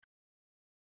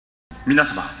皆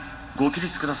様ご起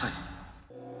立ください。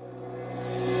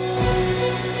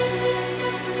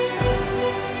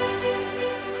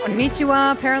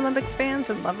 Konnichiwa, Paralympics fans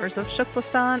and lovers of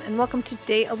Shuklistan, and welcome to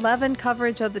Day 11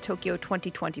 coverage of the Tokyo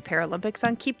 2020 Paralympics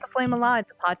on Keep the Flame Alive,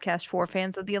 the podcast for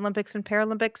fans of the Olympics and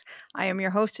Paralympics. I am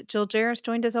your host, Jill Jarris,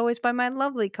 joined as always by my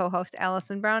lovely co-host,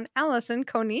 Allison Brown. Allison,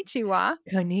 konnichiwa.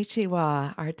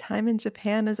 Konnichiwa. Our time in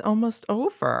Japan is almost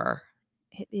over.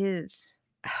 It is.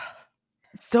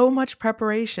 So much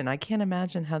preparation. I can't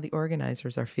imagine how the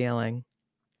organizers are feeling.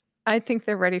 I think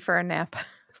they're ready for a nap.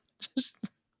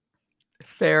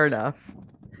 Fair enough.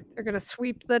 They're going to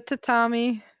sweep the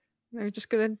tatami. They're just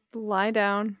going to lie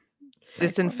down.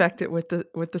 Disinfect it with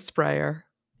the sprayer.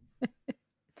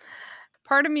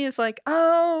 Part of me is like,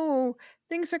 oh,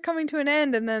 things are coming to an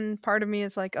end. And then part of me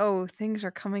is like, oh, things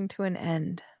are coming to an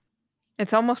end.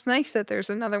 It's almost nice that there's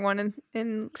another one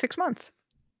in 6 months.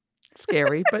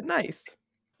 Scary, but nice.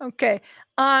 Okay.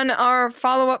 On our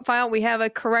follow-up file, we have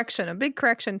a big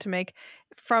correction to make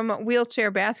from wheelchair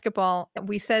basketball.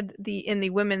 We said in the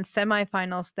women's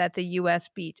semifinals that the U.S.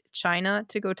 beat China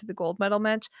to go to the gold medal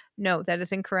match. No, that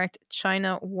is incorrect.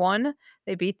 China won.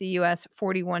 They beat the U.S.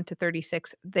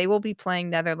 41-36. They will be playing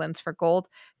Netherlands for gold.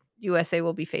 USA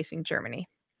will be facing Germany.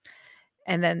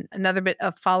 And then another bit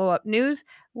of follow-up news.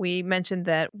 We mentioned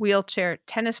that wheelchair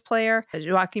tennis player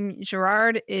Joachim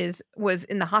Girard was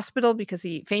in the hospital because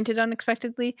he fainted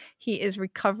unexpectedly. He is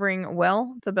recovering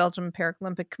well. The Belgium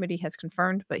Paralympic Committee has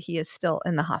confirmed, but he is still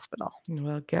in the hospital.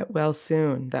 Well, get well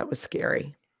soon. That was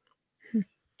scary.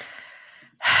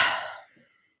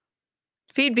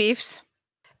 Feed beefs.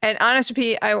 And honest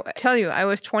Pete, I tell you, I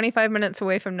was 25 minutes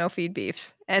away from no feed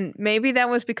beefs. And maybe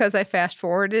that was because I fast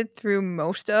forwarded through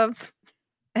most of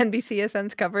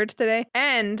NBCSN's coverage today.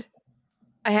 And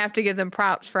I have to give them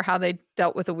props for how they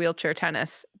dealt with the wheelchair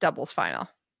tennis doubles final.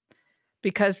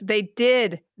 Because they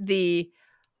did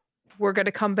we're going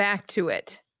to come back to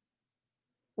it.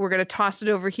 We're going to toss it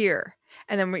over here.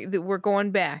 And then we're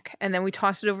going back. And then we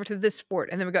toss it over to this sport.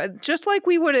 And then we go, just like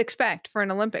we would expect for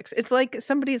an Olympics. It's like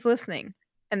somebody's listening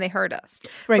and they heard us.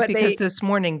 Right, But because this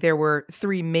morning there were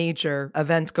 3 major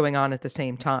events going on at the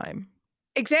same time.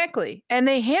 Exactly. And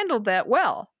they handled that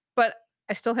well. But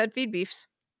I still had feed beefs.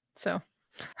 So,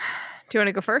 do you want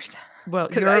to go first? Well,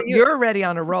 you're already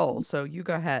on a roll, so you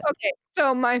go ahead. Okay.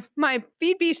 So my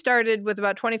feed beef started with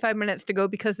about 25 minutes to go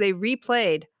because they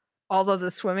replayed all of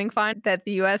the swimming final that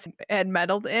the U.S. had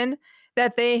medaled in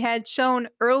that they had shown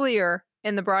earlier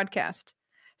in the broadcast.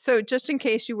 So just in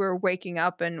case you were waking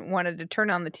up and wanted to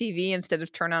turn on the TV instead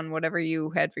of turn on whatever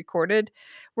you had recorded,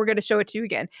 we're going to show it to you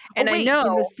again. And wait, I know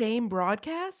in the same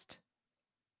broadcast?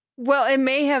 Well, it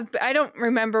may have. I don't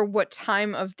remember what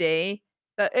time of day.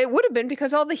 It would have been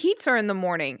because all the heats are in the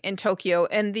morning in Tokyo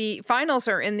and the finals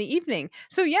are in the evening.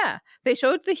 So yeah, they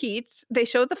showed the heats, they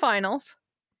showed the finals,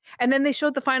 and then they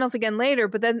showed the finals again later,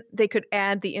 but then they could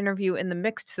add the interview in the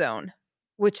mixed zone,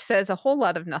 which says a whole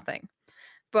lot of nothing.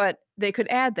 But they could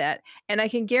add that. And I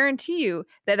can guarantee you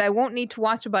that I won't need to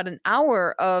watch about an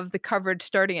hour of the coverage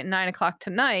starting at 9:00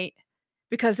 tonight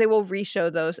because they will re-show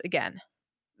those again.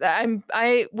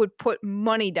 I would put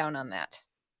money down on that.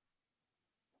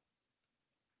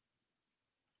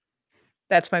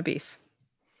 That's my beef.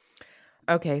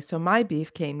 Okay, so my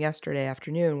beef came yesterday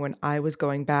afternoon when I was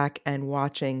going back and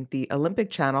watching the Olympic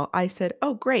channel. I said,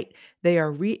 "Oh, great. They are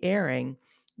re-airing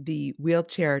the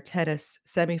wheelchair tennis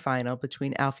semifinal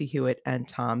between Alfie Hewitt and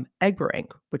Tom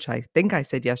Egberink," which I think I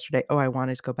said yesterday, "Oh, I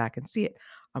wanted to go back and see it."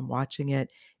 I'm watching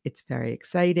it. It's very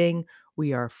exciting.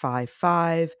 We are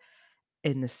 5-5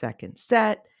 in the second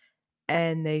set,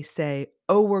 and they say,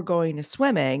 "Oh, we're going to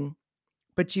swimming,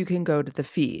 but you can go to the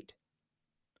feed."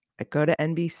 I go to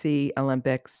NBC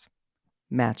Olympics,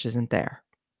 match isn't there.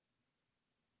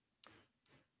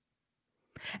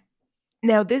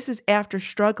 Now, this is after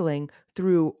struggling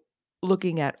through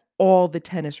looking at all the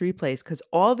tennis replays because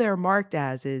all they're marked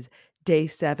as is day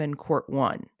 7, court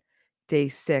 1, day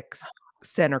 6,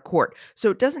 center court.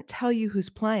 So it doesn't tell you who's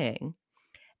playing.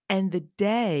 And the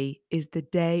day is the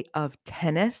day of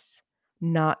tennis,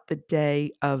 not the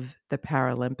day of the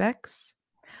Paralympics.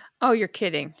 Oh, you're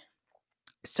kidding.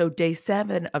 So day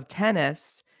 7 of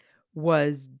tennis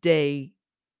was day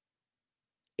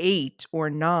 8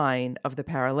 or 9 of the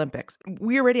Paralympics.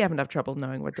 We already have enough trouble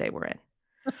knowing what day we're in.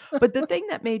 But the thing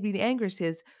that made me the angriest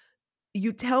is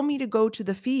you tell me to go to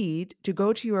the feed, to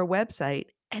go to your website,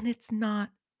 and it's not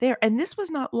there. And this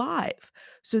was not live.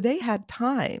 So they had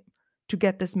time to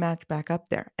get this match back up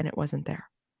there, and it wasn't there.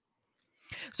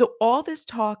 So all this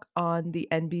talk on the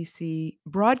NBC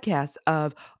broadcast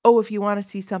of, oh, if you want to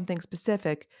see something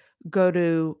specific, go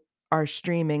to our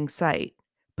streaming site.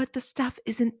 but the stuff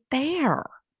isn't there.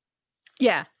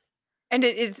 Yeah. And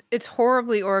it's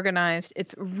horribly organized.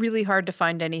 It's really hard to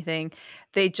find anything.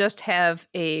 They just have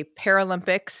a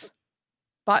Paralympics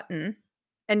button,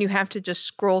 and you have to just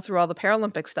scroll through all the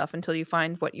Paralympic stuff until you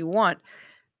find what you want.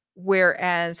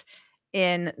 Whereas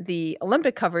in the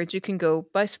Olympic coverage, you can go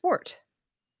by sport.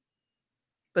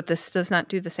 But this does not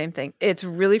do the same thing. It's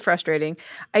really frustrating.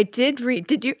 I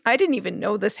didn't even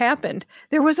know this happened.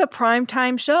 There was a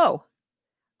primetime show,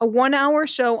 a 1-hour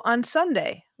show on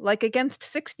Sunday, like against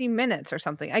 60 Minutes or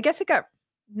something. I guess it got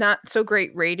not so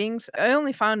great ratings. I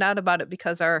only found out about it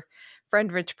because our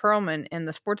friend Rich Perlman in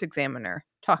the Sports Examiner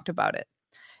talked about it.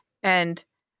 And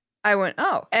I went,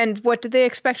 "Oh, and what did they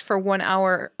expect for 1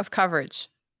 hour of coverage?"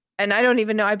 And I don't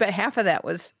even know, I bet half of that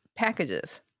was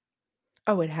packages.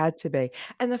 Oh, it had to be.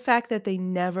 And the fact that they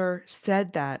never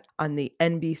said that on the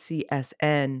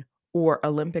NBCSN or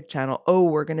Olympic Channel, "Oh,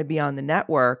 we're gonna be on the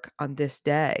network on this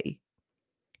day,"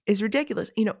 is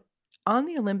ridiculous. On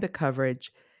the Olympic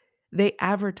coverage, they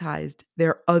advertised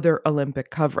their other Olympic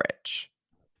coverage.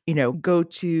 Go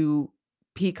to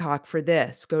Peacock for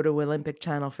this, go to Olympic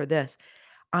Channel for this.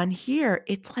 On here,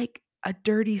 it's like a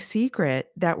dirty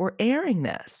secret that we're airing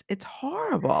this. It's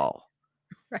horrible.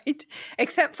 Right?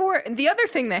 Except for the other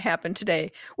thing that happened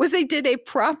today was they did a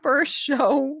proper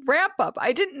show wrap up.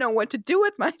 I didn't know what to do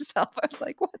with myself. I was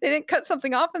like, "What? They didn't cut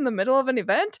something off in the middle of an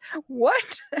event?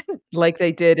 What?" Like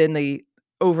they did in the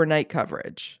overnight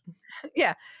coverage.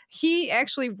 Yeah. He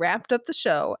actually wrapped up the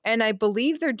show, and I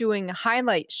believe they're doing a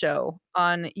highlight show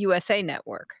on USA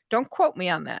Network. Don't quote me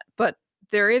on that, but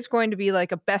there is going to be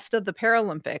like a best of the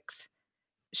Paralympics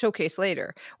showcase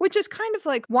later, which is kind of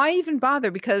like, why even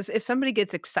bother? Because if somebody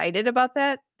gets excited about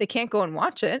that, they can't go and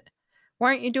watch it. Why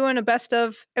aren't you doing a best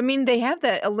of? I mean, they have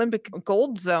that Olympic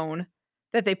gold zone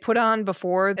that they put on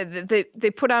before.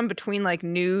 They put on between like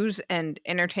news and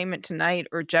Entertainment Tonight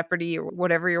or Jeopardy or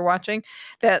whatever you're watching.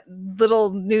 That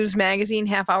little news magazine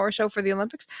half-hour show for the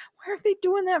Olympics. Why aren't they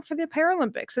doing that for the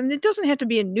Paralympics? And it doesn't have to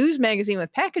be a news magazine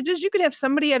with packages. You could have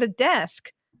somebody at a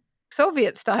desk,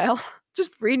 Soviet style,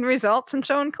 just reading results and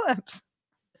showing clips.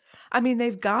 I mean,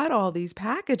 they've got all these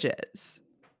packages.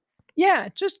 Yeah,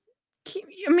 just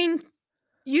I mean,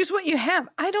 use what you have.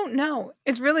 I don't know.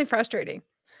 It's really frustrating.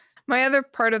 My other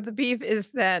part of the beef is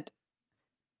that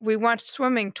we watched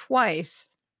swimming twice,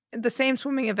 the same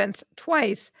swimming events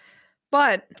twice,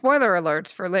 but spoiler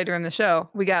alerts for later in the show,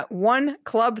 we got one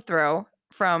club throw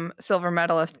from silver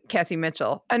medalist Cassie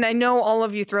Mitchell. And I know all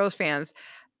of you throws fans.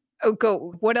 Oh,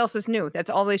 go. What else is new?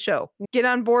 That's all they show. Get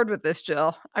on board with this,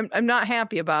 Jill. I'm not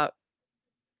happy about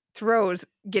throws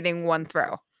getting one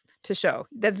throw to show.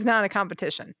 That's not a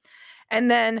competition. And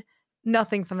then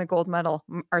nothing from the gold medal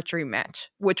archery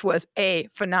match, which was A,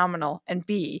 phenomenal, and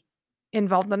B,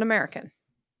 involved an American.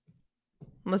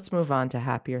 Let's move on to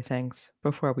happier things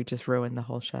before we just ruin the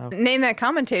whole show. Name that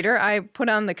commentator. I put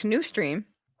on the canoe stream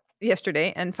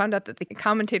yesterday and found out that the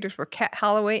commentators were Kat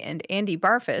Holloway and Andy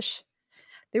Barfish.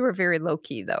 They were very low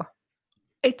key, though.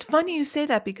 It's funny you say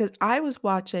that because I was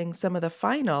watching some of the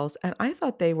finals and I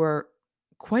thought they were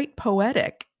quite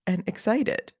poetic and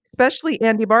excited, especially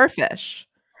Andy Barfish.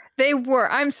 They were.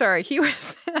 I'm sorry. He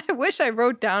was. I wish I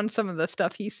wrote down some of the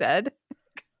stuff he said.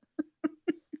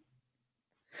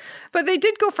 But they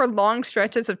did go for long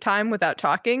stretches of time without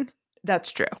talking. That's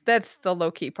true. That's the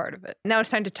low key part of it. Now it's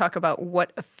time to talk about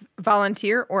what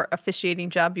volunteer or officiating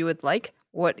job you would like.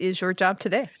 What is your job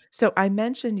today? So I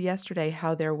mentioned yesterday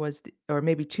how there was, or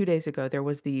maybe 2 days ago, there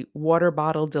was the water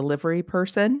bottle delivery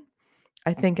person,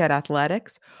 I think at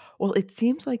athletics. Well, it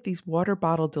seems like these water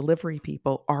bottle delivery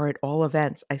people are at all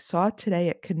events. I saw today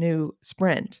at Canoe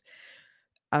Sprint,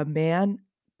 a man,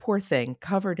 poor thing,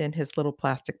 covered in his little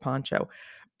plastic poncho,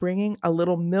 bringing a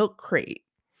little milk crate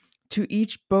to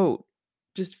each boat,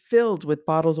 just filled with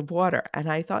bottles of water.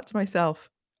 And I thought to myself,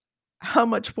 how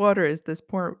much water is this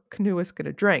poor canoeist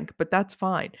gonna drink? But that's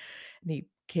fine. And he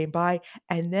came by,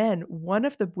 and then one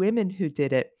of the women who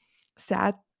did it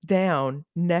sat down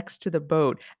next to the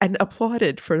boat and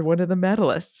applauded for one of the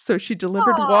medalists. So she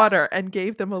delivered Oh, water and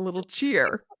gave them a little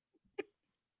cheer.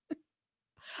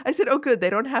 I said, "Oh, good. They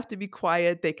don't have to be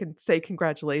quiet. They can say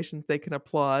congratulations. They can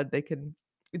applaud. They can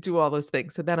do all those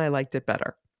things." So then I liked it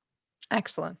better.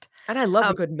 excellent. And I love a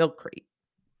Um, good milk crate.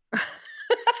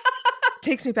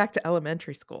 Takes me back to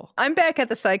elementary school. I'm back at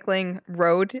the cycling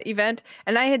road event,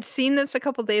 and I had seen this a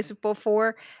couple days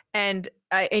before, and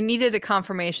I needed a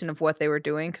confirmation of what they were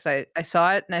doing because I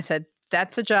saw it and I said,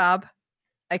 that's a job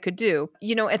I could do.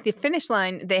 At the finish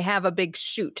line, they have a big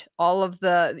chute. All of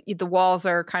the walls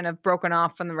are kind of broken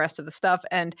off from the rest of the stuff,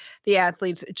 and the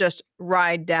athletes just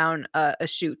ride down a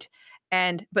chute.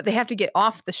 but they have to get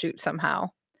off the chute somehow.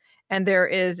 And there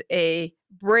is a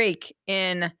break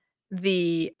in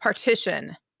the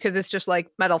partition because it's just like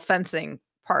metal fencing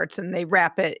parts, and they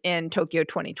wrap it in Tokyo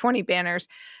 2020 banners.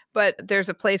 But there's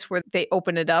a place where they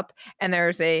open it up, and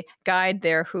there's a guide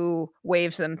there who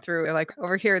waves them through, like,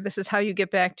 over here, this is how you get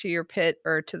back to your pit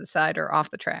or to the side or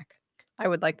off the track. I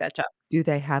would like that job. Do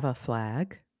they have a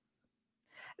flag?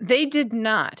 They did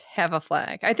not have a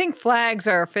flag. I think flags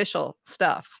are official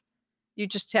stuff. You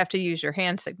just have to use your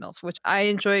hand signals, which I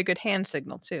enjoy a good hand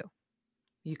signal too.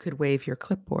 You could wave your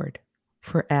clipboard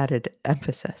for added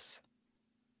emphasis.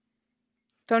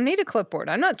 Don't need a clipboard.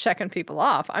 I'm not checking people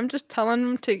off. I'm just telling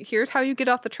them here's how you get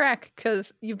off the track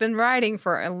because you've been riding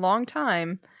for a long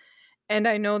time and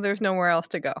I know there's nowhere else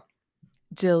to go.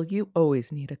 Jill, you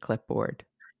always need a clipboard.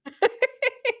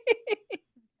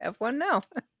 Have one now.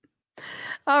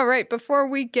 All right, before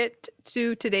we get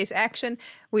to today's action,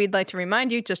 we'd like to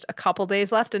remind you just a couple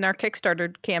days left in our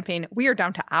Kickstarter campaign. We are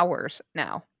down to hours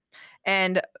now.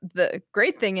 And the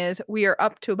great thing is we are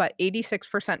up to about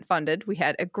 86% funded. We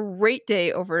had a great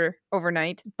day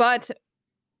overnight, but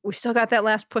we still got that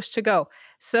last push to go.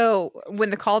 So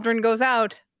when the cauldron goes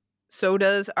out, so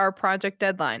does our project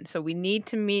deadline. So we need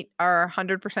to meet our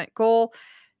 100% goal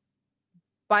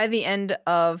by the end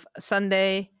of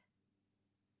Sunday,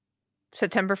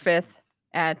 September 5th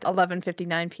at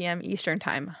 11:59 p.m. Eastern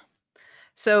Time.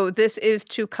 So this is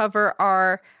to cover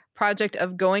our project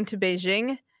of going to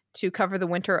Beijing to cover the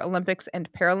Winter Olympics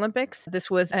and Paralympics.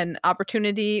 This was an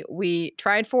opportunity we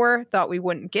tried for, thought we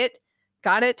wouldn't get,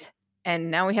 got it,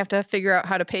 and now we have to figure out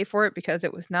how to pay for it because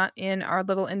it was not in our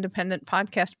little independent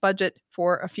podcast budget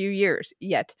for a few years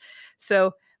yet.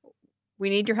 So we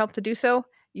need your help to do so.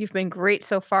 You've been great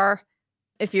so far.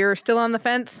 If you're still on the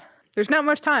fence, there's not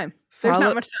much time. There's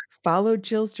not much time. Follow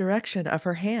Jill's direction of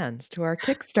her hands to our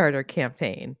Kickstarter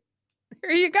campaign.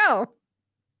 Here you go.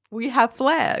 We have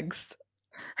flags.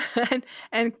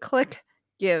 and click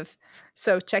give.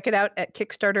 So check it out at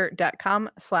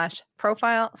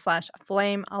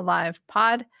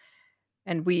kickstarter.com/profile/flamealivepod.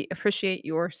 And we appreciate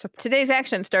your support. Today's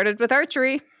action started with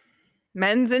archery,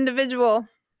 men's individual,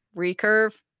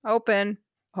 recurve, open.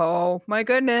 Oh my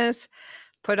goodness.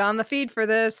 Put on the feed for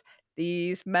this.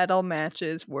 These medal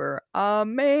matches were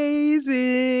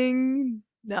amazing.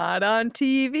 Not on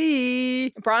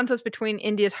TV. Bronze was between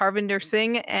India's Harvinder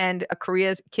Singh and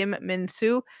Korea's Kim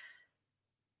Min-soo.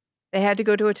 They had to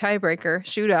go to a tiebreaker,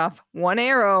 shoot off. One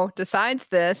arrow decides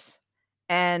this,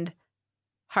 and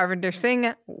Harvinder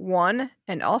Singh won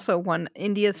and also won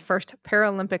India's first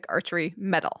Paralympic archery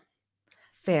medal.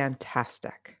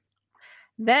 Fantastic.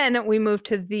 Then we move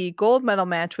to the gold medal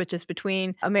match, which is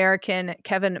between American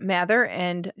Kevin Mather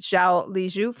and Zhao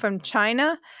Lizhu from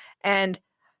China. And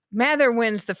Mather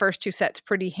wins the first two sets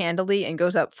pretty handily and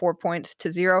goes up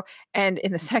 4-0. And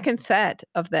in the second set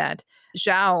of that,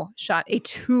 Zhao shot a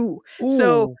 2. Ooh.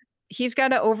 So he's got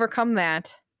to overcome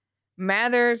that.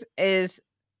 Mathers is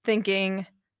thinking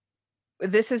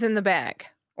this is in the bag,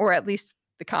 or at least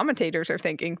the commentators are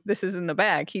thinking this is in the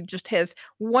bag. He just has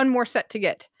one more set to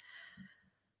get.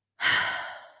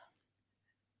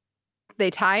 They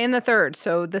tie in the third,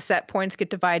 so the set points get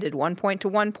divided 1 point to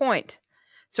 1 point.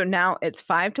 So now it's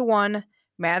 5-1.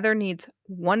 Mather needs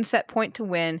 1 set point to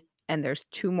win, and there's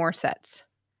 2 more sets.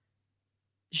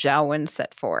 Zhao wins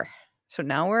set 4. So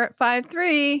now we're at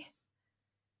 5-3.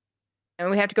 And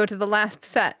we have to go to the last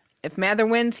set. If Mather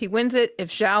wins, he wins it.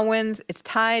 If Zhao wins, it's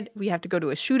tied. We have to go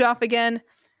to a shoot-off again.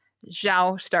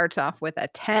 Zhao starts off with a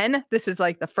 10. This is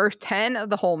like the first 10 of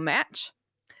the whole match.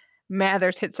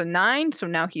 Mathers hits a 9, so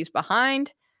now he's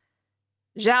behind.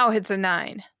 Zhao hits a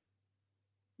 9.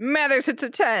 Mathers hits a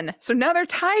 10, so now they're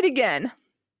tied again.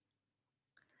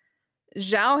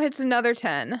 Zhao hits another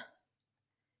 10.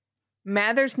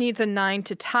 Mathers needs a 9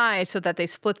 to tie so that they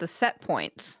split the set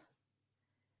points.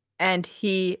 And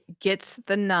he gets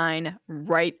the 9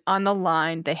 right on the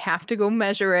line. They have to go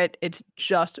measure it. It's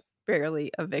just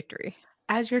barely a victory.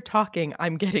 As you're talking,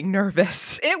 I'm getting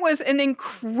nervous. It was an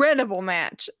incredible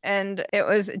match, and it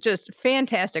was just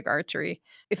fantastic archery.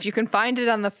 If you can find it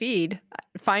on the feed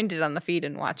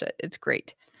and watch it. It's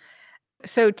great.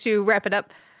 So to wrap it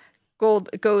up, gold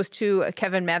goes to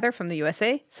Kevin Mather from the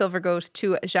USA, silver goes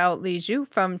to Zhao Lizhu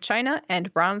from China,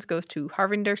 and bronze goes to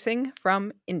Harvinder Singh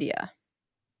from India.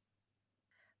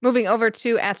 Moving over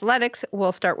to athletics,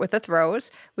 we'll start with the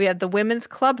throws. We have the women's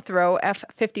club throw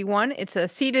F51. It's a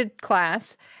seated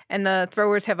class, and the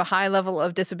throwers have a high level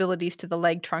of disabilities to the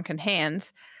leg, trunk, and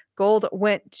hands. Gold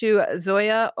went to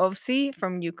Zoya Ovsi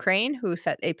from Ukraine, who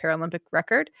set a Paralympic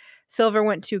record. Silver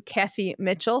went to Cassie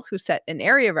Mitchell, who set an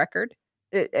area record.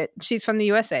 She's from the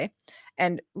USA.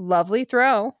 And lovely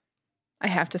throw, I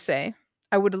have to say.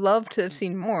 I would love to have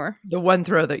seen more. The one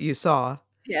throw that you saw.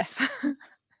 Yes.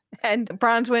 And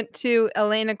bronze went to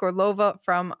Elena Gorlova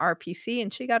from RPC,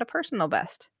 and she got a personal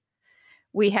best.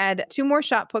 We had 2 more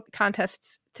shot put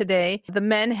contests today. The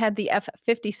men had the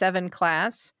F57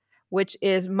 class, which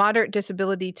is moderate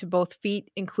disability to both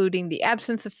feet, including the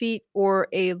absence of feet, or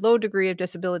a low degree of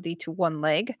disability to one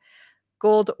leg.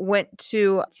 Gold went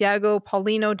to Thiago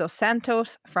Paulino dos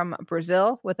Santos from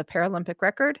Brazil with a Paralympic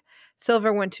record.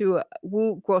 Silver went to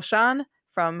Wu Guoshan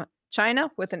from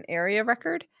China with an area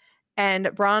record.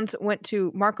 And bronze went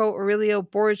to Marco Aurelio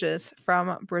Borges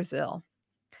from Brazil.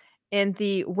 In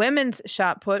the women's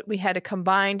shot put, we had a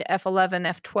combined F11,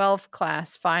 F12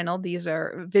 class final. These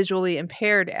are visually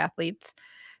impaired athletes.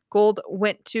 Gold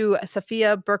went to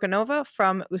Sofia Burkanova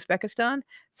from Uzbekistan.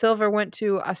 Silver went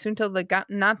to Assunta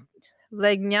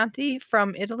Legnanti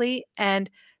from Italy. And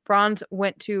bronze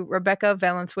went to Rebecca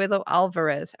Valenzuela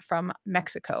Alvarez from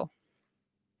Mexico.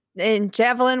 In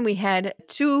javelin, we had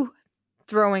 2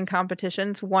 throwing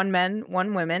competitions, 1 men,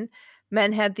 1 women.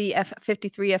 Men had the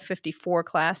F53, F54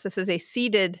 class. This is a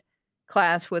seated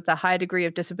class with a high degree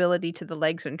of disability to the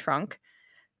legs and trunk.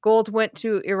 Gold went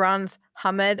to Iran's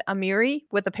Hamed Amiri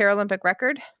with a Paralympic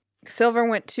record. Silver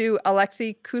went to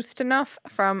Alexei Kustanov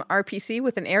from RPC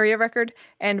with an area record,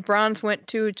 and bronze went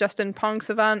to Justin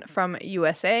Pongsavan from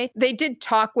USA. They did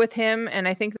talk with him, and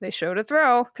I think they showed a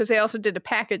throw because they also did a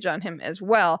package on him as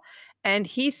well. And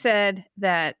he said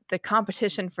that the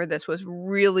competition for this was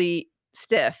really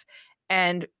stiff,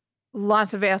 and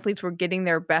lots of athletes were getting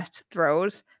their best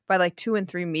throws by like 2 and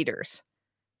 3 meters.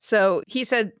 So he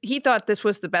said he thought this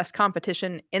was the best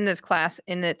competition in this class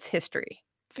in its history.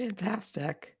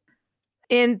 Fantastic.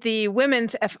 In the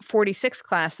women's F46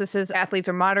 class, this is athletes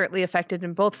are moderately affected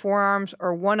in both forearms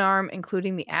or one arm,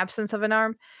 including the absence of an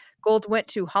arm. Gold went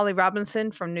to Holly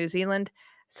Robinson from New Zealand.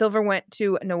 Silver went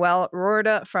to Noelle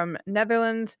Roorda from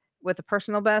Netherlands with a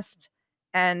personal best.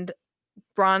 And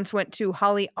bronze went to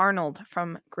Holly Arnold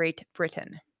from Great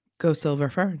Britain. Go Silver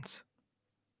Ferns.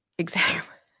 Exactly.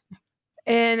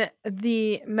 In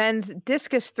the men's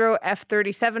discus throw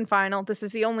F37 final, this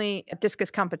is the only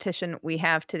discus competition we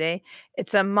have today.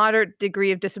 It's a moderate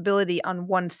degree of disability on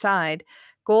one side.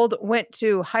 Gold went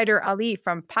to Haider Ali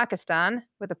from Pakistan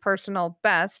with a personal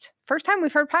best. First time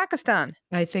we've heard Pakistan.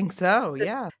 I think so,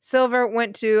 yeah. Silver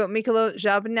went to Mikhailo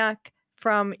Zhabnak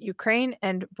from Ukraine,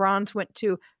 and bronze went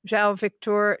to João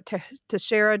Victor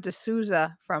Teixeira de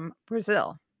Souza from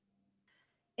Brazil.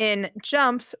 In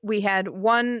jumps, we had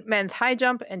 1 men's high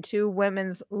jump and 2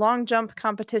 women's long jump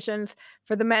competitions.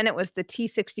 For the men, it was the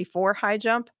T64 high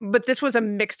jump, but this was a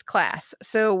mixed class.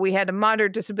 So we had a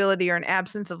moderate disability or an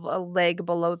absence of a leg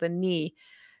below the knee.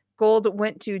 Gold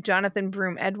went to Jonathan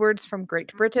Broom Edwards from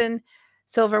Great Britain.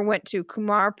 Silver went to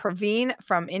Kumar Praveen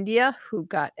from India, who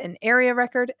got an area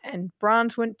record, and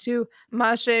bronze went to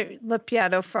Maciej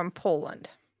Lepiado from Poland.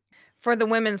 For the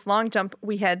women's long jump,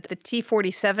 we had the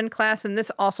T47 class, and this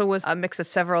also was a mix of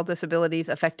several disabilities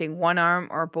affecting one arm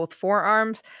or both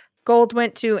forearms. Gold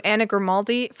went to Anna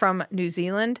Grimaldi from New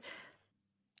Zealand.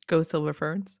 Go Silver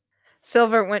Ferns.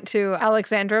 Silver went to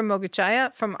Alexandra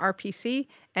Moguchaya from RPC,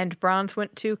 and bronze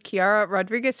went to Chiara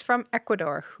Rodriguez from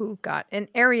Ecuador, who got an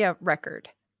area record.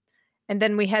 And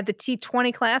then we had the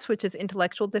T20 class, which is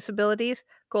intellectual disabilities.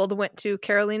 Gold went to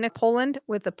Karolina Poland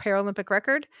with a Paralympic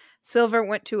record. Silver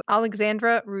went to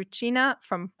Alexandra Ruchina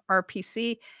from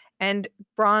RPC. And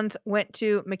bronze went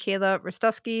to Michaela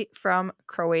Rostowski from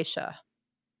Croatia.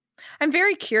 I'm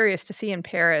very curious to see in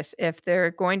Paris if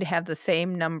they're going to have the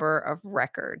same number of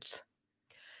records.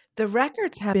 The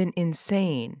records have been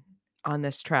insane on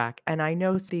this track, and I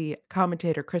know the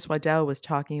commentator Chris Waddell was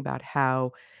talking about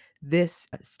how this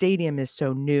stadium is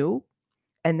so new,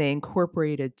 and they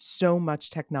incorporated so much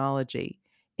technology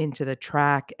into the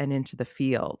track and into the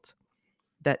field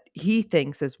that he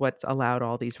thinks is what's allowed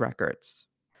all these records.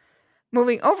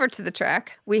 Moving over to the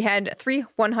track, we had 3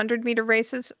 100-meter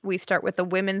races. We start with the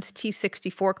women's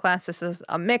T64 class. This is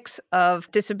a mix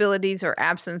of disabilities or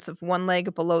absence of one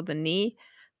leg below the knee.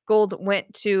 Gold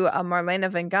went to Marlene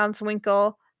van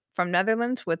Ganswinkel from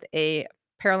Netherlands with a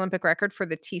Paralympic record for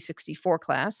the T64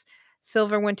 class.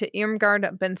 Silver went to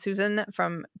Irmgard Bensusan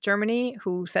from Germany,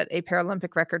 who set a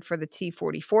Paralympic record for the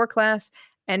T44 class.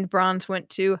 And bronze went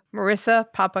to Marissa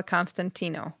Papa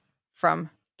Constantino from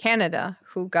Canada,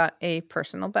 who got a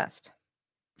personal best.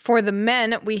 For the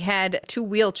men, we had 2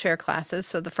 wheelchair classes.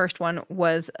 So the first one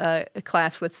was a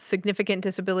class with significant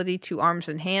disability to arms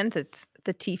and hands. It's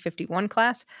the T51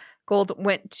 class. Gold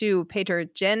went to Peter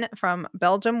Jen from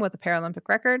Belgium with a Paralympic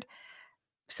record.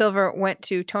 Silver went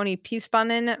to Toni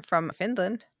Piespanen from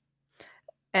Finland.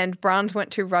 and bronze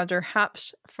went to Roger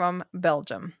Hapsch from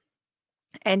Belgium.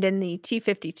 And in the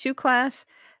T52 class,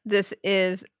 this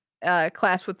is a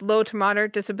class with low to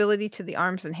moderate disability to the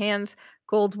arms and hands.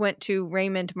 Gold went to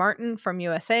Raymond Martin from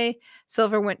USA,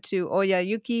 silver went to Oya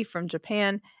Yuki from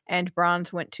Japan, and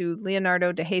bronze went to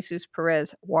Leonardo de Jesus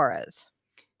Perez Juarez.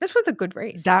 This was a good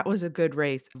race. That was a good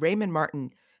race. Raymond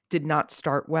Martin did not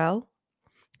start well,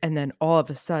 and then all of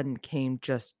a sudden came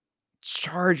just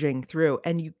charging through,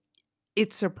 and you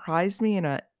it surprised me in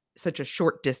a such a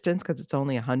short distance because it's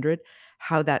only 100,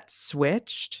 how that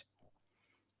switched,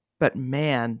 but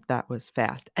man, that was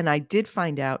fast, and I did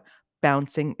find out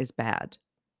bouncing is bad.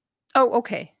 Oh,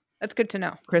 okay. That's good to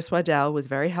know. Chris Waddell was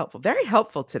very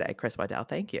helpful today, Chris Waddell,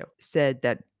 thank you. Said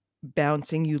that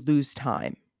bouncing, you lose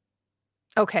time.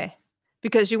 Okay.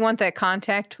 Because you want that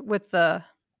contact with the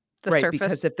Right, because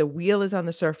surface. if the wheel is on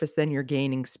the surface, then you're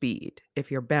gaining speed.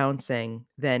 If you're bouncing,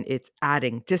 then it's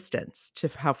adding distance to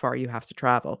how far you have to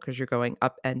travel because 'cause you're going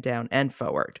up and down and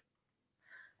forward.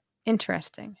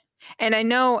 Interesting. And I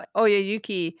know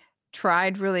Oyayuki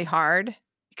tried really hard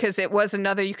because it was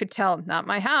another you could tell, not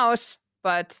my house,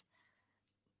 but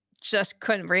just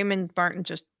couldn't. Raymond Martin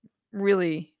just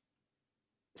really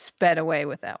sped away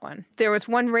with that one. There was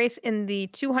one race in the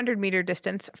 200-meter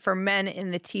distance for men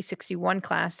in the T61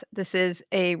 class. This is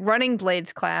a running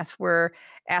blades class where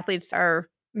athletes are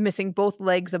missing both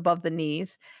legs above the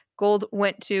knees. Gold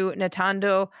went to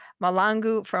Natando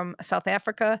Malangu from South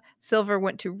Africa. Silver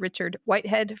went to Richard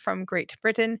Whitehead from Great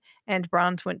Britain. And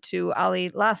bronze went to Ali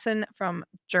Lassen from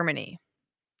Germany.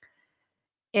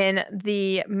 In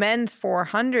the men's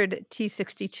 400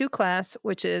 T62 class,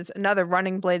 which is another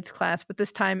running blades class, but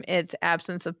this time it's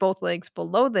absence of both legs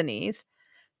below the knees,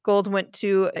 gold went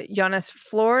to Jonas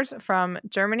Flores from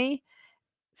Germany,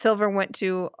 silver went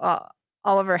to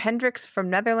Oliver Hendricks from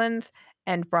Netherlands,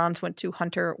 and bronze went to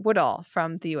Hunter Woodall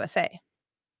from the USA.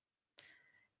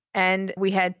 And we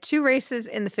had two races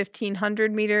in the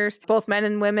 1500 meters, both men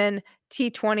and women,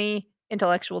 T20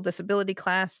 intellectual disability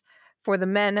class. For the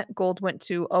men, gold went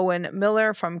to Owen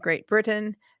Miller from Great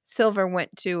Britain, silver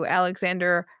went to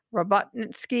Alexander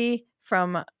Robotnitsky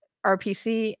from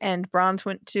RPC, and bronze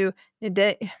went to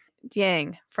Nide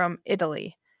Dieng from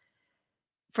Italy.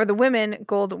 For the women,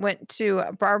 gold went to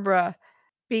Barbara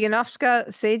Biganowska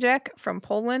Sajek from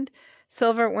Poland,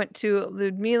 silver went to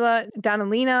Ludmila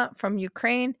Danilina from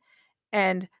Ukraine,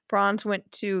 and bronze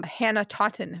went to Hannah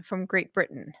Totten from Great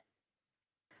Britain.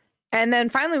 And then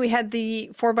finally, we had the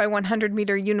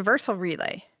 4x100-meter universal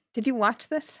relay. Did you watch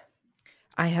this?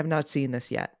 I have not seen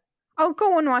this yet. Oh,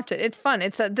 go and watch it. It's fun.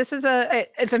 It's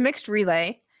a mixed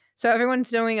relay. So everyone's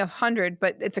doing 100,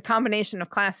 but it's a combination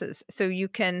of classes. So you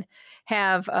can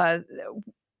have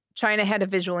China had a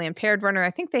visually impaired runner.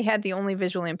 I think they had the only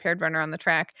visually impaired runner on the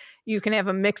track. You can have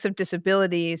a mix of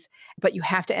disabilities, but you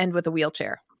have to end with a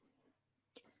wheelchair.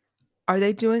 Are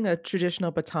they doing a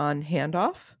traditional baton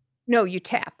handoff? No, you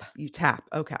tap. You tap,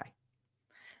 okay.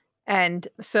 And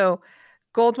so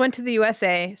gold went to the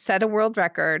USA, set a world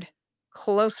record.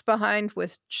 Close behind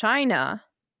was China,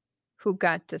 who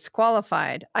got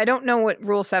disqualified. I don't know what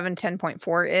Rule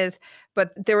 710.4 is,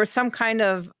 but there was some kind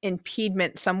of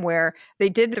impediment somewhere. They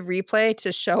did the replay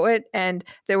to show it, and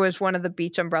there was one of the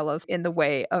beach umbrellas in the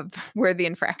way of where the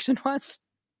infraction was.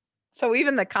 So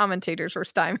even the commentators were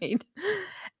stymied.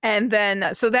 And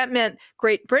then, so that meant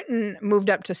Great Britain moved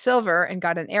up to silver and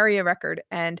got an area record,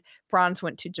 and bronze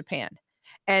went to Japan.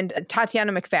 And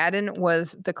Tatiana McFadden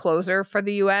was the closer for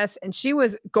the US, and she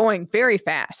was going very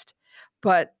fast.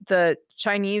 But the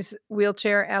Chinese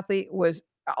wheelchair athlete was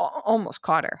almost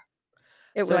caught her.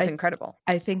 It So was incredible.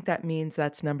 I think that means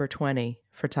that's number 20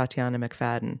 for Tatiana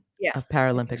McFadden Yeah. of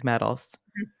Paralympic medals.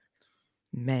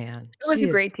 Man, It was a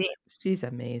great team. she's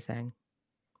amazing.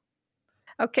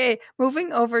 Okay,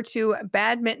 moving over to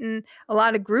badminton. A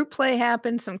lot of group play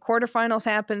happened, some quarterfinals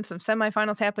happened, some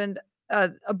semifinals happened,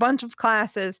 a bunch of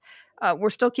classes. We're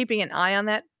still keeping an eye on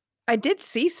that. I did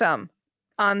see some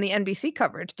on the NBC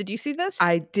coverage. Did you see this?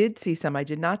 I did see some. I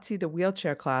did not see the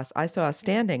wheelchair class. I saw a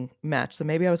standing match, so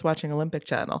maybe I was watching Olympic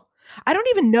Channel. I don't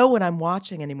even know what I'm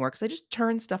watching anymore because I just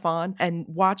turn stuff on and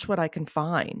watch what I can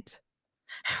find.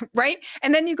 Right?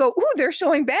 And then you go, "Ooh, they're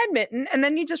showing badminton," and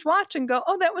then you just watch and go,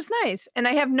 "Oh, that was nice." And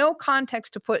I have no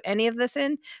context to put any of this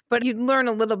in, but you learn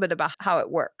a little bit about how it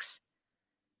works.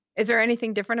 Is there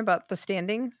anything different about the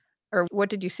standing, or what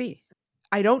did you see?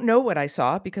 I don't know what I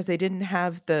saw because they didn't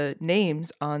have the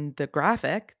names on the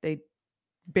graphic. They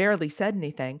barely said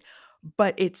anything,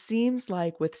 but it seems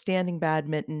like with standing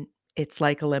badminton, it's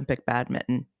like Olympic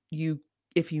badminton.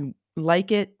 If you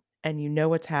like it and you know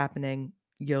what's happening,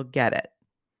 you'll get it.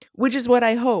 Which is what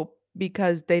I hope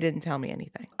because they didn't tell me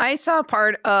anything. I saw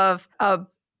part of a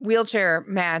wheelchair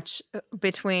match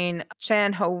between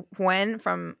Chan Ho Huen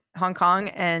from Hong Kong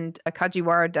and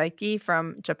Kajiwara Daiki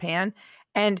from Japan.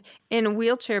 And in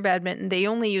wheelchair badminton, they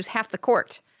only use half the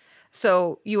court.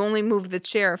 So you only move the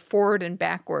chair forward and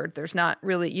backward. There's not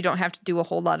really, you don't have to do a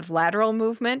whole lot of lateral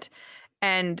movement.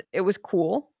 And it was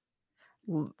cool.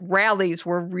 Rallies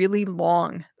were really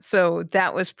long. So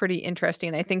that was pretty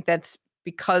interesting. I think that's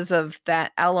because of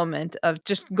that element of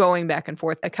just going back and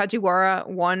forth. Akajiwara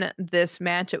won this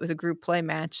match. It was a group play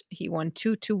match. He won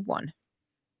 2-1.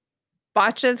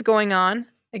 Bocce's going on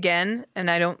again,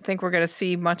 and I don't think we're going to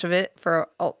see much of it for.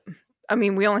 I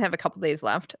mean, we only have a couple days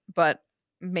left, but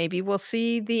maybe we'll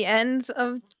see the ends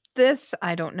of this.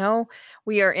 I don't know.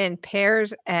 We are in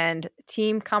pairs and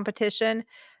team competition.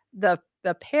 The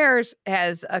pairs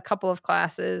has a couple of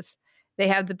classes. They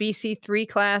have the BC3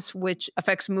 class, which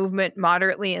affects movement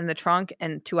moderately in the trunk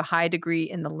and to a high degree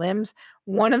in the limbs.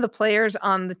 One of the players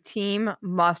on the team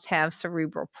must have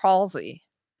cerebral palsy.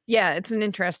 Yeah, it's an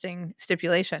interesting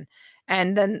stipulation.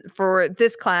 And then for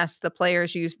this class, the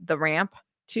players use the ramp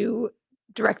to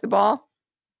direct the ball.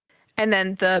 And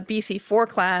then the BC4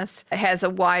 class has a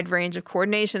wide range of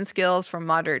coordination skills from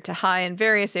moderate to high in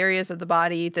various areas of the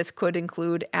body. This could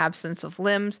include absence of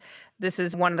limbs. This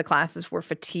is one of the classes where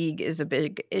fatigue is a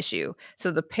big issue.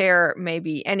 So the pair may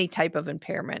be any type of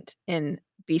impairment in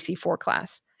BC4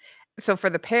 class. So for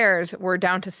the pairs, we're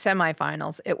down to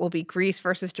semifinals. It will be Greece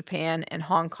versus Japan and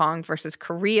Hong Kong versus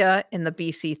Korea in the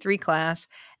BC3 class.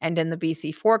 And in the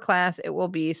BC4 class, it will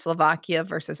be Slovakia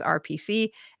versus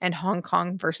RPC and Hong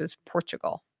Kong versus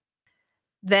Portugal.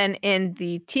 Then in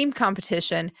the team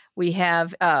competition, we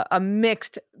have a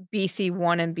mixed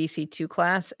BC1 and BC2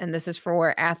 class. And this is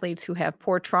for athletes who have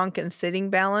poor trunk and sitting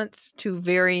balance to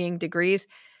varying degrees.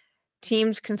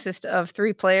 Teams consist of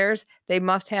 3 players. They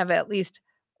must have at least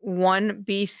one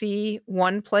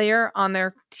BC1 player on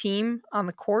their team on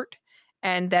the court,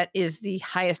 and that is the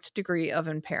highest degree of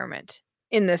impairment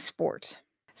in this sport.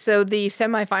 So the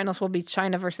semifinals will be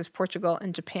China versus Portugal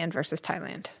and Japan versus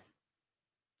Thailand.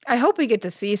 I hope we get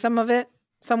to see some of it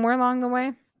somewhere along the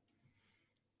way.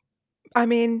 I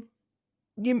mean,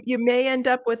 you may end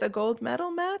up with a gold medal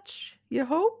match, you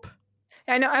hope?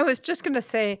 I know I was just going to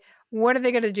say, what are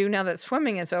they going to do now that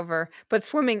swimming is over? But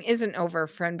swimming isn't over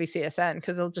for NBCSN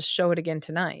because they'll just show it again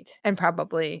tonight and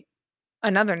probably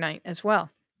another night as well.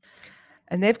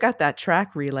 And they've got that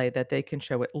track relay that they can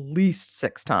show at least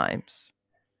 6 times.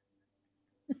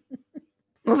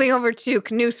 Moving over to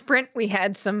canoe sprint, we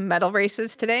had some medal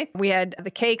races today. We had the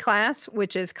K class,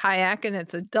 which is kayak, and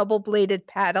it's a double-bladed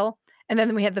paddle. And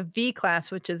then we had the V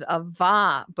class, which is a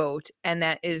VA boat, and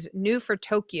that is new for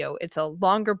Tokyo. It's a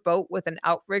longer boat with an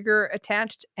outrigger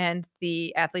attached, and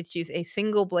the athletes use a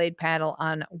single blade paddle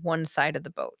on one side of the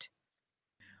boat.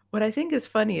 What I think is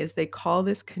funny is they call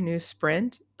this canoe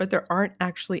sprint, but there aren't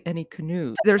actually any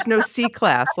canoes. There's no C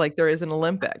class like there is in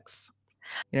Olympics,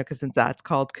 because since that's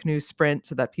called canoe sprint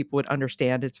so that people would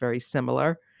understand it's very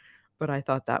similar. But I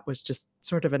thought that was just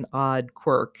sort of an odd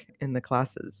quirk in the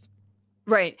classes.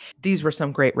 Right. These were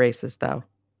some great races, though.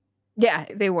 Yeah,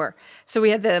 they were. So we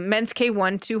had the men's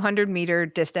K1 200-meter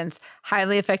distance,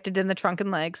 highly affected in the trunk and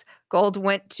legs. Gold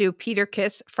went to Peter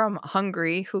Kiss from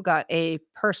Hungary, who got a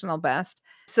personal best.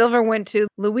 Silver went to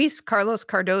Luis Carlos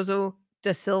Cardozo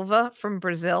da Silva from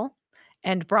Brazil.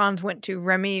 And bronze went to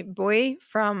Remy Boy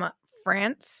from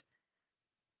France.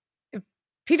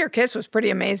 Peter Kiss was pretty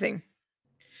amazing.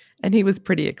 And he was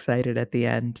pretty excited at the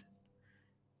end.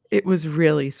 It was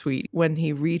really sweet. When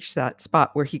he reached that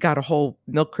spot where he got a whole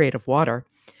milk crate of water,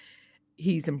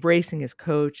 he's embracing his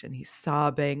coach and he's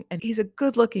sobbing. And he's a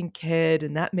good-looking kid,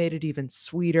 and that made it even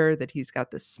sweeter that he's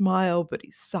got this smile, but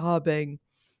he's sobbing.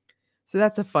 So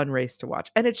that's a fun race to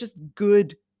watch. And it's just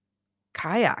good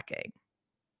kayaking.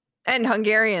 And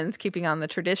Hungarians keeping on the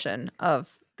tradition of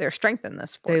their strength in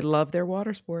this sport. They love their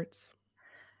water sports.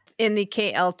 In the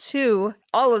KL2,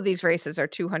 all of these races are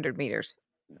 200 meters.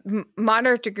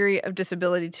 Moderate degree of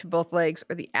disability to both legs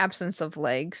or the absence of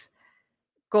legs.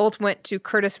 Gold went to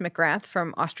Curtis McGrath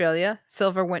from Australia.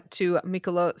 Silver went to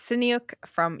Mikolo Siniuk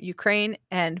from Ukraine.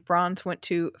 And bronze went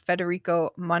to Federico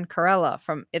Moncarella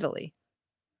from Italy.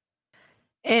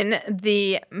 In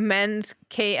the men's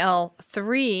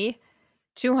KL3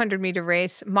 200-meter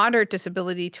race, moderate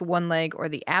disability to one leg or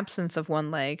the absence of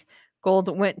one leg.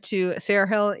 Gold went to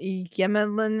Serhil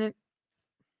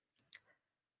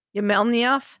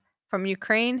Yemelnyov from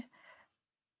Ukraine.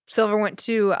 Silver went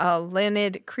to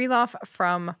Leonid Krylov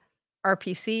from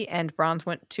RPC, and bronze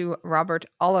went to Robert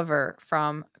Oliver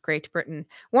from Great Britain.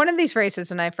 One of these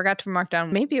races, and I forgot to mark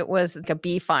down, maybe it was like a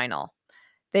B final.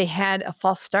 They had a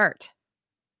false start.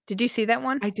 Did you see that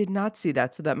one? I did not see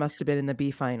that, so that must have been in the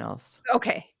B finals.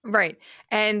 Okay, right.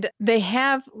 And they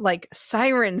have, like,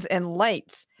 sirens and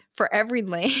lights for every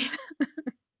lane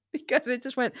because it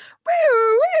just went, "Woo,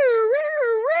 woo,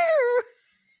 woo, woo."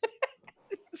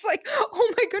 It's like,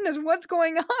 "Oh my goodness, what's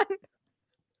going on?"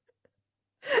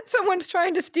 Someone's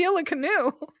trying to steal a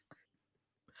canoe.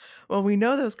 Well, we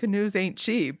know those canoes ain't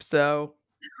cheap, so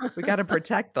we gotta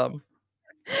protect them.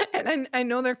 And I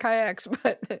know they're kayaks,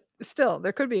 but still,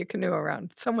 there could be a canoe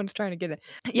around. Someone's trying to get it.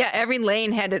 Yeah, every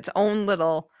lane had its own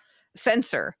little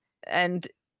sensor, and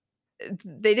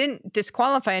they didn't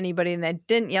disqualify anybody, and they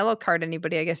didn't yellow card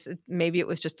anybody. I guess maybe it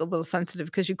was just a little sensitive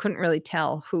because you couldn't really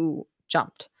tell who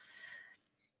jumped.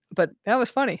 But that was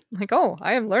funny. Like, oh,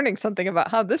 I am learning something about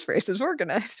how this race is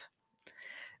organized.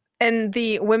 And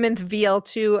the women's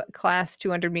VL2 class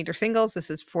 200-meter singles,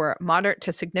 this is for moderate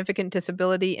to significant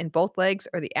disability in both legs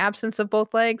or the absence of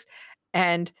both legs,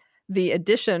 and the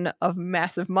addition of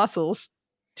massive muscles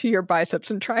to your biceps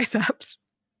and triceps.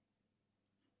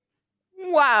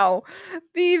 Wow.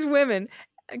 These women.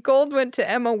 Gold went to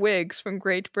Emma Wiggs from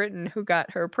Great Britain, who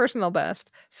got her personal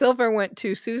best. Silver went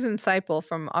to Susan Seipel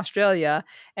from Australia,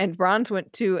 and bronze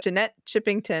went to Jeanette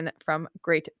Chippington from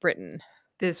Great Britain.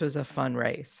 This was a fun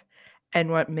race. And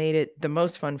what made it the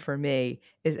most fun for me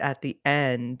is at the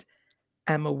end,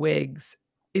 Emma Wiggs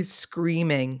is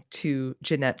screaming to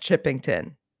Jeanette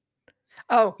Chippington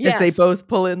Oh, as they yes. both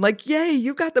pull in like, "Yay,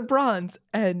 you got the bronze."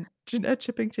 And Jeanette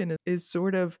Chippington is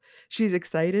sort of she's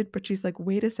excited, but she's like,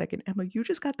 "Wait a second, Emma, you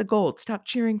just got the gold. Stop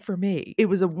cheering for me." It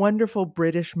was a wonderful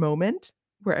British moment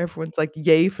where everyone's like,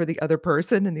 "Yay" for the other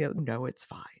person, and the other, "No, it's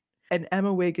fine." And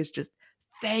Emma Wigg is just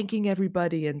thanking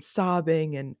everybody and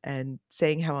sobbing and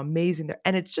saying how amazing they're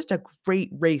and it's just a great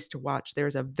race to watch.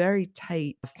 There's a very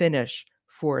tight finish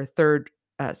for 3rd,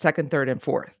 2nd, 3rd, and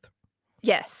 4th.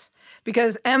 Yes,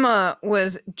 because Emma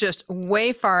was just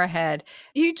way far ahead.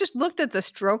 You just looked at the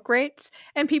stroke rates,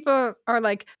 and people are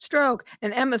like, "Stroke,"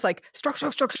 and Emma's like, "Stroke,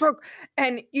 stroke, stroke, stroke,"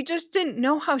 and you just didn't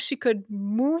know how she could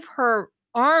move her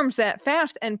arms that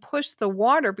fast and push the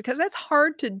water because that's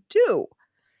hard to do.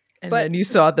 And But then you she's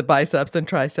saw the biceps and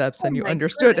triceps, oh and you my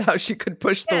understood goodness, how she could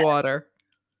push the yes. water.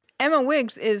 Emma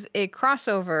Wiggs is a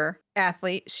crossover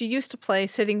athlete. She used to play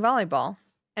sitting volleyball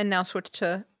and now switched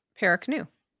to para-canoe.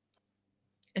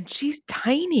 And she's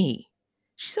tiny.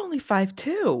 She's only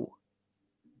 5'2".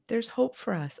 There's hope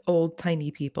for us old, tiny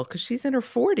people because she's in her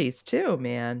 40s too,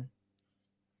 man.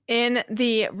 In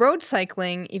the road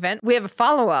cycling event, we have a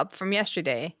follow-up from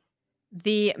yesterday.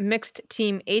 The mixed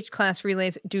team H class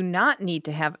relays do not need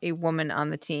to have a woman on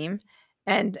the team,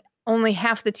 and only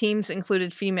half the teams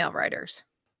included female riders.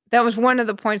 That was one of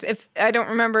the points. If I don't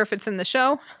remember if it's in the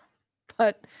show,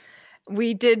 but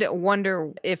we did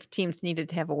wonder if teams needed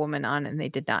to have a woman on, and they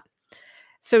did not.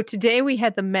 So today we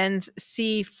had the men's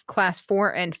class 4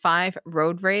 and 5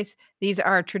 road race. These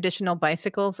are traditional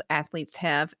bicycles. Athletes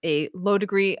have a low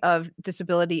degree of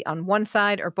disability on one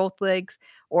side or both legs,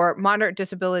 or moderate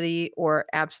disability or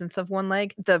absence of one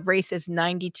leg. The race is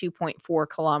 92.4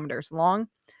 kilometers long.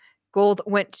 Gold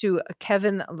went to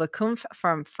Kevin Lecomte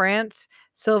from France.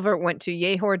 Silver went to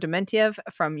Yehor Dementiev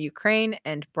from Ukraine,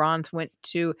 and bronze went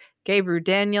to Gabriel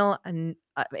Daniel and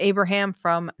Abraham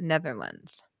from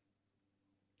Netherlands.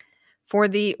 For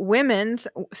the women's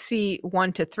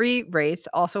C1 to 3 race,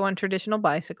 also on traditional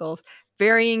bicycles,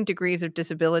 varying degrees of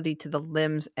disability to the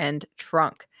limbs and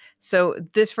trunk. So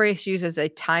this race uses a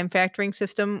time factoring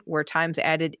system where time's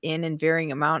added in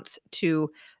varying amounts to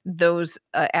those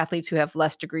athletes who have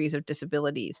less degrees of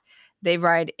disabilities. They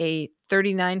ride a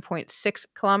 39.6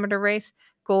 kilometer race.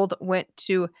 Gold went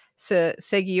to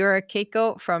Segiura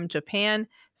Keiko from Japan.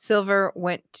 Silver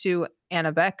went to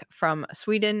Anna Beck from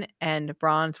Sweden, and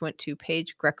bronze went to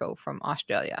Paige Greco from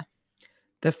Australia.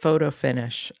 The photo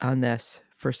finish on this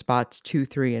for spots 2,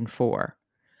 3, and 4.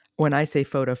 When I say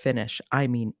photo finish, I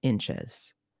mean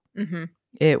inches. Mhm.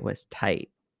 It was tight.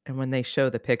 And when they show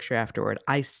the picture afterward,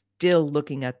 I still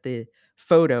looking at the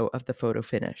photo of the photo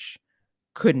finish,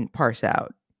 couldn't parse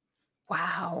out.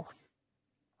 Wow.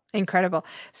 Incredible.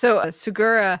 So,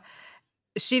 Sugura,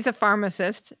 she's a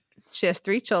pharmacist. She has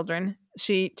 3 children.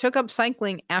 She took up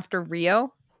cycling after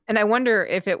Rio, and I wonder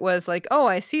if it was like, "Oh,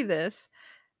 I see this,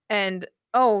 and,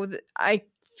 oh, I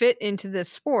fit into this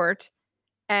sport,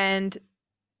 and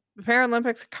the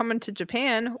Paralympics are coming to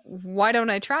Japan. Why don't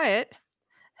I try it?"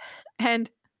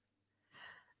 And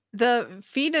the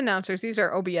feed announcers, these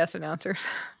are OBS announcers,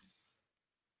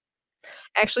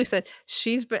 actually said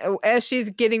she's been as she's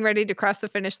getting ready to cross the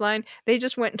finish line, they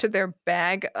just went into their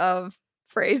bag of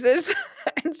phrases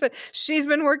and said, "She's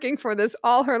been working for this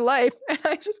all her life." And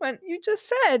I just went, "You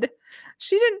just said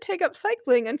she didn't take up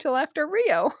cycling until after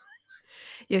Rio."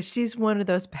 Yeah, she's one of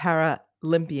those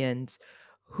Paralympians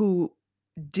who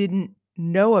didn't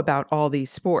know about all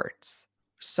these sports,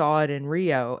 saw it in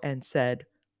Rio and said,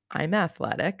 "I'm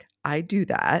athletic. I do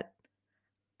that,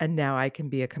 and now I can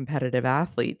be a competitive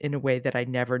athlete in a way that I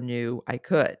never knew I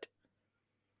could."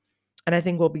 And I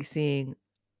think we'll be seeing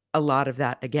a lot of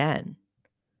that again.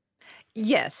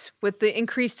 Yes, with the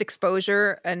increased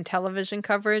exposure and television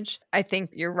coverage, I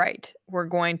think you're right. We're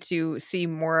going to see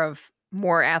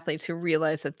more athletes who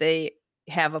realize that they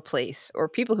have a place, or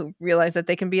people who realize that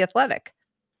they can be athletic.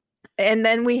 And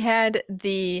then we had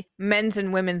the men's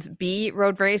and women's B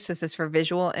road race. This is for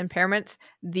visual impairments.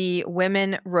 The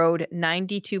women rode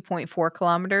 92.4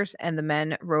 kilometers and the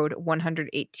men rode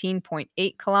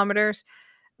 118.8 kilometers.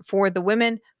 For the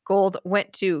women, gold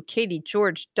went to Katie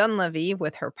George Dunleavy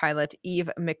with her pilot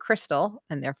Eve McChrystal,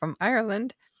 and they're from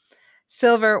Ireland.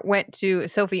 Silver went to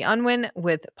Sophie Unwin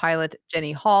with pilot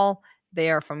Jenny Hall. They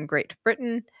are from Great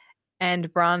Britain.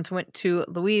 And bronze went to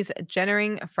Louise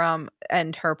Jennering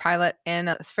and her pilot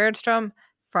Anna Sverdstrom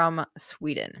from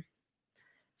Sweden.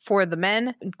 For the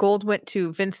men, gold went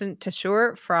to Vincent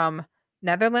Tesseur from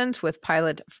Netherlands with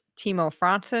pilot Timo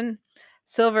Fransen.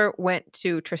 Silver went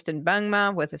to Tristan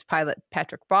Bangma with his pilot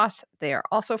Patrick Boss. They are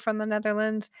also from the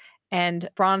Netherlands. And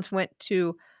bronze went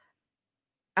to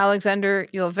Alexander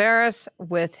Yulveris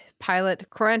with pilot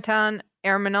Corentin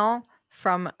Hermanal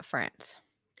from France.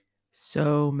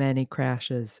 So many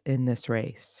crashes in this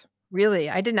race. Really,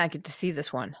 I did not get to see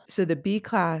this one. So the B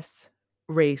class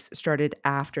race started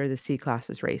after the C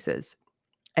classes races,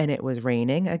 and it was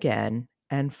raining again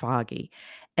and foggy.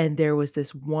 And there was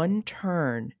this one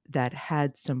turn that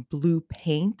had some blue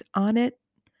paint on it,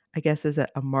 I guess as a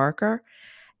marker,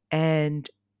 and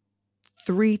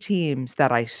 3 teams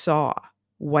that I saw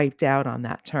wiped out on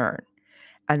that turn.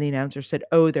 And the announcer said,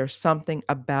 "Oh, there's something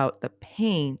about the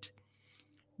paint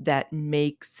that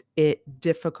makes it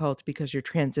difficult because you're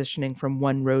transitioning from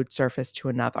one road surface to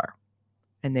another."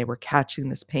 And they were catching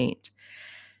this paint.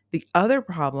 The other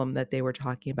problem that they were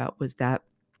talking about was that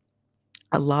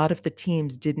a lot of the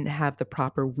teams didn't have the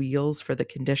proper wheels for the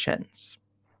conditions.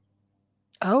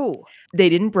 Oh, They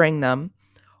didn't bring them,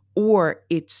 or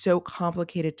it's so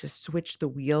complicated to switch the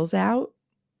wheels out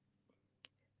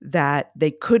that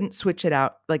they couldn't switch it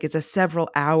out. Like, it's a several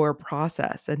hour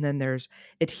process, and then there's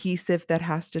adhesive that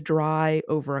has to dry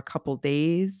over a couple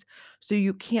days, so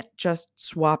you can't just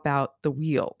swap out the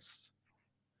wheels.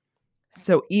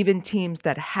 So even teams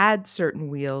that had certain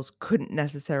wheels couldn't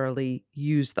necessarily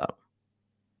use them.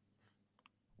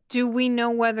 do we know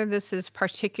whether this is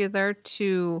particular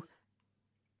to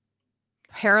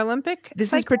Paralympic This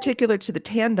is cycling? particular to the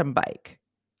tandem bike.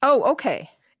 Oh, okay.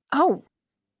 Oh,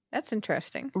 that's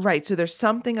interesting. Right, so there's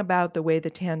something about the way the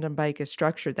tandem bike is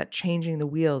structured that changing the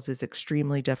wheels is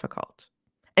extremely difficult.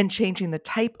 And changing the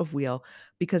type of wheel,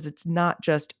 because it's not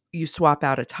just you swap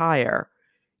out a tire,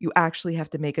 you actually have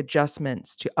to make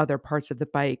adjustments to other parts of the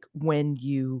bike when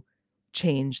you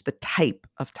change the type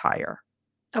of tire.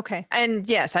 Okay. And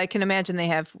yes, I can imagine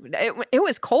it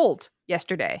was cold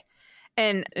yesterday.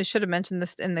 And I should have mentioned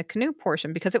this in the canoe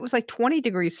portion because it was like 20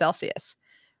 degrees Celsius,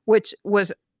 which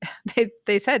was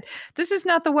they said this is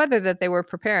not the weather that they were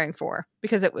preparing for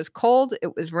because it was cold,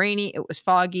 it was rainy, it was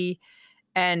foggy.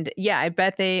 And yeah, I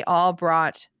bet they all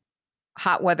brought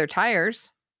hot weather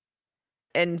tires.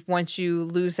 And once you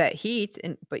lose that heat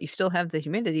but you still have the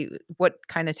humidity, what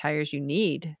kind of tires you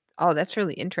need. Oh, that's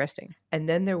really interesting. And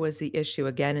then there was the issue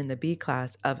again in the B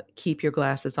class of keep your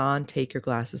glasses on, take your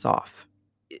glasses off.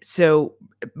 So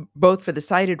both for the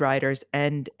sighted riders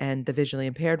and the visually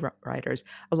impaired riders,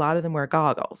 a lot of them wear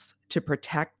goggles to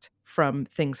protect from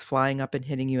things flying up and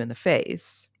hitting you in the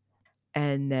face.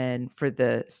 And then for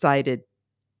the sighted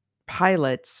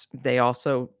pilots, they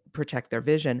also protect their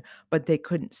vision, but they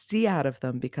couldn't see out of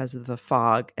them because of the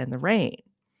fog and the rain.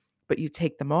 But you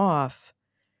take them off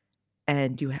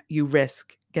and you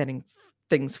risk getting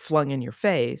things flung in your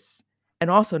face and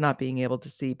also not being able to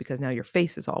see because now your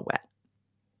face is all wet.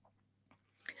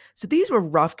 So these were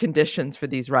rough conditions for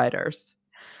these riders.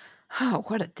 Oh,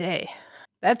 what a day.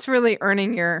 That's really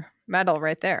earning your medal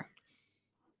right there.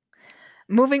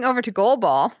 Moving over to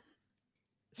goalball.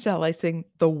 Shall I sing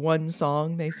the one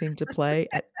song they seem to play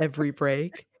at every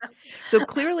break? So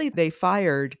clearly they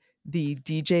fired the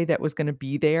DJ that was gonna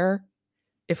be there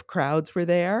if crowds were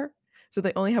there. So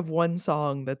they only have one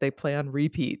song that they play on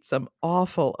repeat, some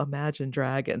awful Imagine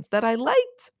Dragons that I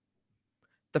liked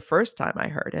the first time I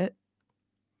heard it.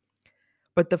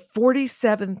 But the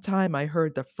 47th time I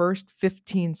heard the first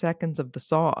 15 seconds of the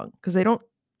song, because they don't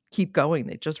keep going,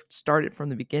 they just start it from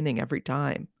the beginning every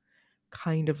time.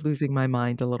 Kind of losing my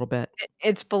mind a little bit.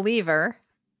 It's Believer,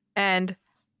 and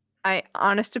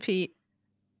honest to Pete,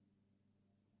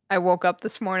 I woke up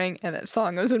this morning and that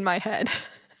song was in my head.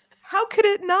 How could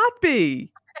it not be?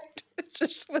 It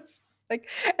just was like,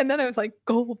 and then I was like,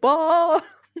 "Goal ball,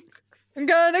 I'm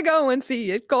gonna go and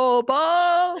see it, goal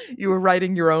ball." You were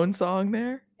writing your own song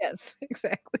there? Yes,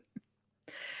 exactly.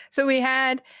 So we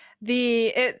had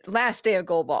last day of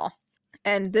goal ball,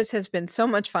 and this has been so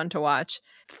much fun to watch.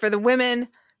 For the women,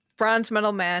 bronze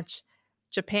medal match,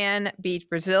 Japan beat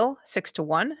Brazil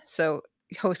 6-1, so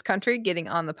host country getting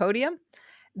on the podium.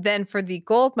 Then for the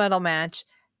gold medal match,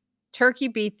 Turkey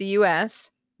beat the US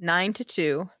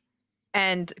 9-2,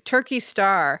 and Turkey's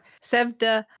star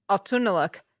Sevda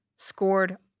Altınoluk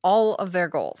scored all of their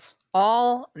goals.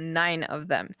 All 9 of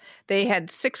them. They had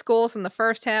 6 goals in the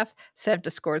first half. Sevda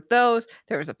scored those.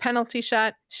 There was a penalty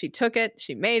shot. She took it.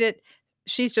 She made it.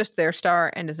 She's just their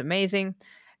star and is amazing.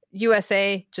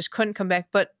 USA just couldn't come back,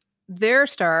 but their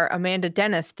star, Amanda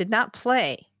Dennis, did not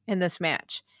play in this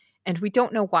match. And we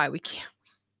don't know why. We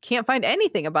can't find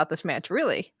anything about this match,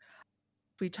 really.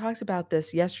 We talked about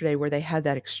this yesterday where they had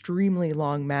that extremely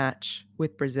long match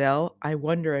with Brazil. I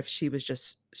wonder if she was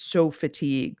just so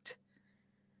fatigued.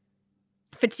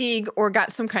 Fatigue or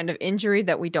got some kind of injury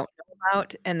that we don't know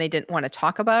about, and they didn't wanna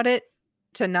talk about it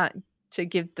to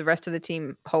give the rest of the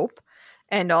team hope,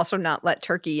 and also not let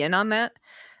Turkey in on that.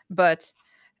 But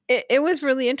it was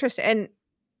really interesting, and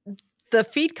the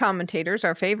feed commentators,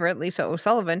 our favorite, Lisa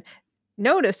O'Sullivan,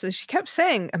 noticed that she kept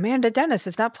saying, "Amanda Dennis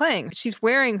is not playing." She's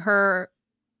wearing her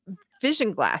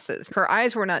vision glasses. Her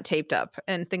eyes were not taped up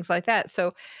and things like that.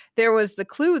 So there was the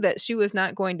clue that she was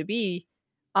not going to be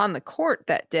on the court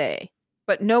that day,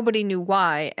 but nobody knew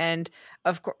why. And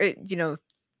of course,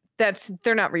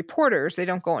 they're not reporters. They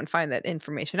don't go and find that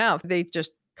information out. They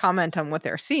just comment on what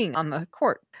they're seeing on the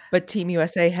court. But Team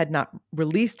USA had not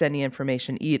released any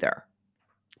information either.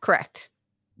 Correct.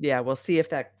 Yeah, we'll see if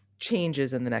that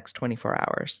changes in the next 24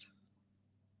 hours.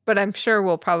 But I'm sure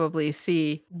we'll probably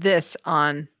see this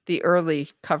on the early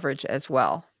coverage as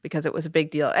well because it was a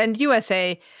big deal. And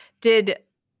USA did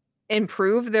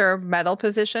improve their medal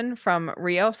position from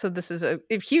Rio. So this is a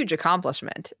huge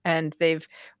accomplishment. And they've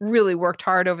really worked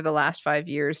hard over the last 5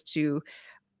 years to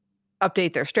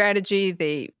update their strategy.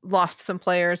 They lost some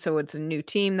players, so it's a new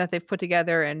team that they've put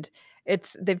together, and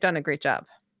they've done a great job.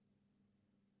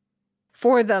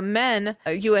 For the men,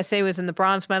 USA was in the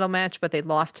bronze medal match, but they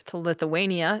lost to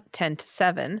Lithuania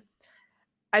 10-7.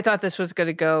 I thought this was going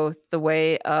to go the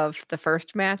way of the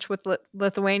first match with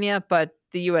Lithuania, but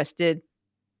the US did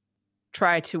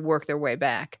try to work their way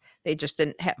back. They just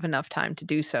didn't have enough time to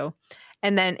do so.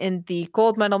 And then in the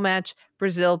gold medal match,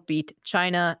 Brazil beat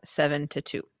China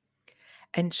 7-2.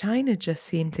 And China just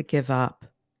seemed to give up.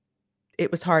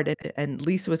 It was hard, and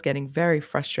Lisa was getting very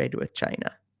frustrated with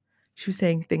China. She was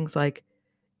saying things like,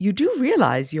 "You do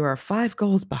realize you are 5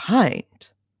 goals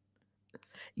behind."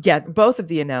 Yeah, both of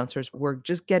the announcers were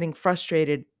just getting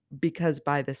frustrated because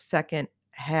by the second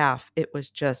half, it was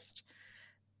just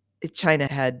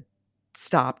China had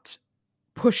stopped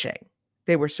pushing.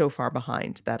 They were so far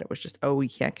behind that it was just, "Oh, we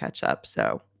can't catch up."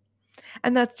 So,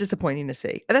 and that's disappointing to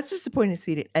see. And that's disappointing to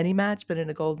see in any match, but in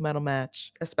a gold medal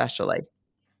match especially.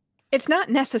 It's not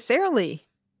necessarily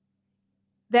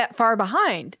that far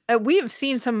behind. We have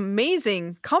seen some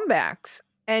amazing comebacks,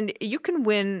 and you can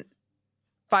win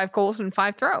 5 goals and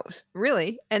 5 throws,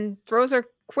 really. And throws are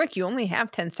quick. You only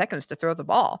have 10 seconds to throw the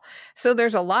ball. So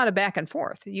there's a lot of back and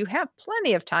forth. You have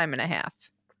plenty of time and a half.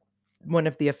 One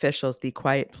of the officials, the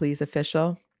quiet please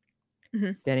official,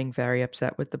 Mhm. getting very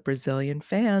upset with the Brazilian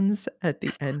fans at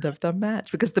the end of the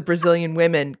match because the Brazilian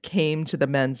women came to the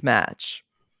men's match.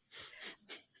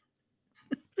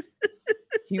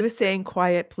 He was saying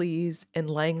quiet please in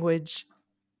language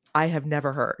I have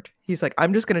never heard. He's like,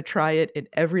 "I'm just gonna try it in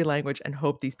every language and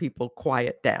hope these people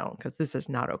quiet down because this is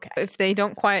not okay." If they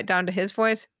don't quiet down to his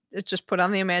voice, it's just put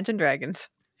on the Imagine Dragons.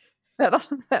 That'll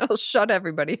that'll shut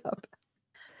everybody up.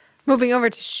 Moving over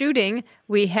to shooting,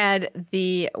 we had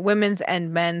the women's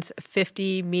and men's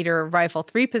 50-meter rifle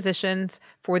 3 positions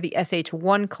for the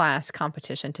SH1 class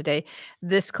competition today.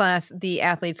 This class, the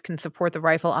athletes can support the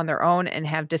rifle on their own and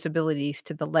have disabilities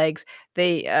to the legs.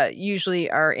 They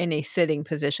usually are in a sitting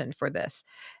position for this.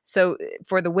 So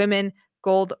for the women,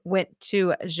 gold went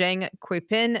to Zheng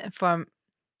Kuipin from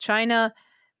China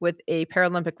with a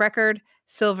Paralympic record.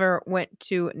 Silver went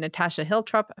to Natasha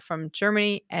Hiltrup from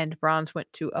Germany, and bronze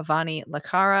went to Avani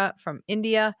Lakara from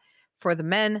India. For the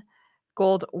men,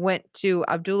 Gold went to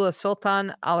Abdullah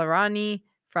Sultan Al Irani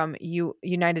from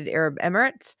United Arab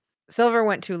Emirates. Silver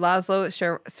went to Laszlo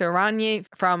Sirani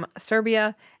from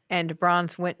Serbia, and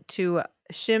bronze went to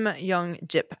Shim Young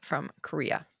Jip from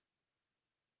Korea.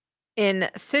 In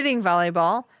sitting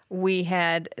volleyball, we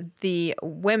had the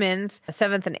women's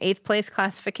 7th and 8th place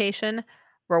classification.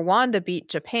 Rwanda beat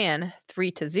Japan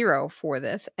 3-0 for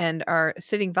this, and our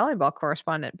sitting volleyball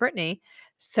correspondent Brittany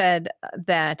said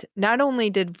that not only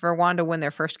did Rwanda win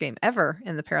their first game ever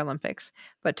in the Paralympics,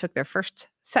 but took their first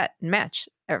set match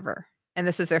ever. And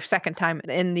this is their second time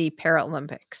in the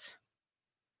Paralympics.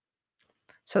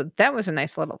 So that was a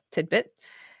nice little tidbit.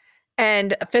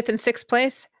 And 5th and 6th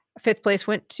place, 5th place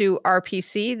went to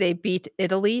RPC. They beat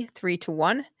Italy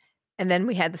 3-1. And then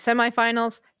we had the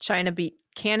semifinals. China beat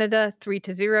Canada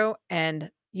 3-0,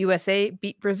 and USA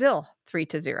beat Brazil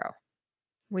 3-0.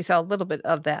 We saw a little bit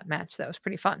of that match. That was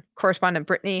pretty fun. Correspondent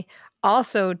Brittany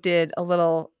also did a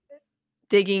little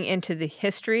digging into the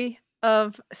history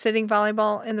of sitting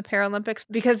volleyball in the Paralympics,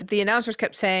 because the announcers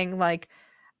kept saying, like,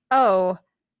 oh,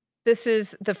 this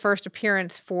is the first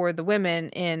appearance for the women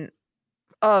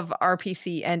of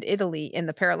RPC and Italy in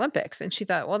the Paralympics. And she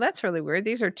thought, well, that's really weird.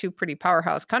 These are two pretty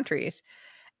powerhouse countries.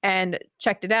 And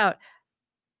checked it out.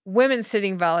 Women's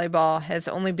sitting volleyball has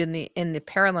only been in the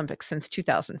Paralympics since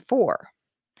 2004.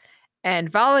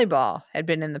 And volleyball had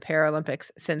been in the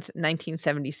Paralympics since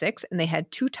 1976. And they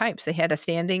had two types. They had a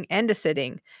standing and a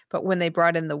sitting. But when they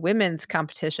brought in the women's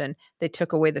competition, they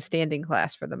took away the standing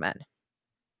class for the men.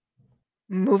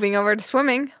 Moving over to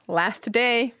swimming, last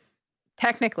day.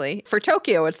 Technically, for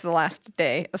Tokyo, it's the last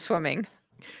day of swimming.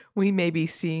 We may be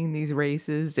seeing these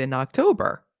races in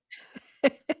October.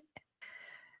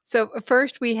 So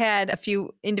first we had a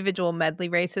few individual medley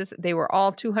races. They were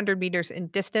all 200 meters in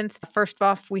distance. First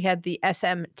off, we had the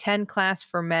SM10 class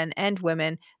for men and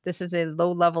women. This is a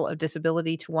low level of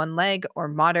disability to one leg or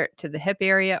moderate to the hip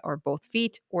area or both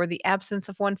feet or the absence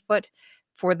of one foot.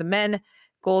 For the men,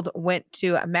 gold went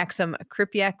to Maxim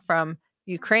Krypiak from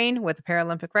Ukraine with a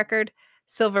Paralympic record.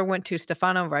 Silver went to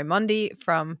Stefano Raimondi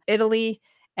from Italy,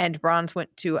 and bronze went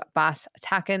to Bas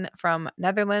Taken from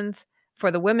Netherlands. For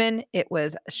the women, it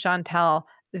was Chantal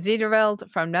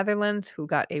Ziderveld from Netherlands who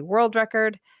got a world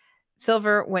record.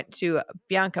 Silver went to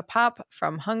Bianca Pop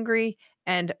from Hungary,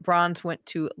 and bronze went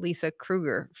to Lisa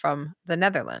Kruger from the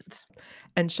Netherlands.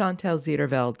 And Chantal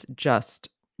Ziderveld just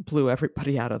blew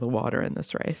everybody out of the water in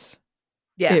this race.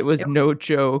 Yeah. It was no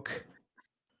joke.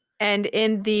 And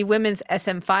in the women's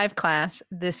SM5 class,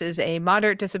 this is a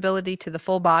moderate disability to the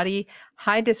full body,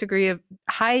 high degree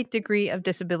of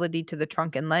disability to the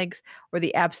trunk and legs, or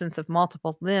the absence of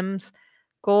multiple limbs.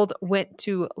 Gold went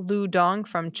to Lu Dong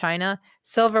from China.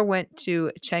 Silver went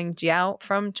to Cheng Jiao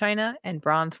from China, and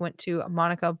bronze went to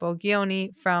Monica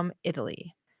Boggioni from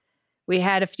Italy. We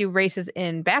had a few races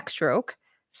in backstroke.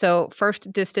 So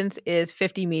first distance is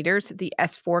 50 meters, the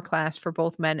S4 class for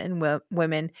both men and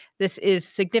women. This is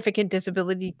significant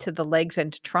disability to the legs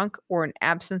and trunk or an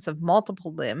absence of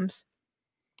multiple limbs.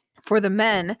 For the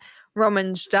men,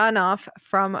 Roman Zhdanov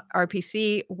from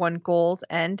RPC won gold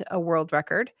and a world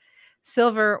record.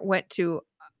 Silver went to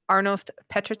Arnost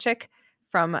Petricek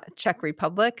from Czech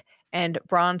Republic, and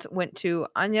bronze went to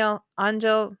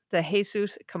Angel de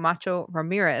Jesus Camacho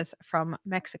Ramirez from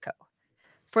Mexico.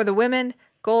 For the women,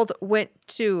 gold went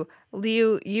to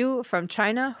Liu Yu from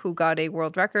China, who got a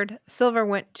world record. Silver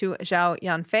went to Zhao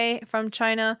Yanfei from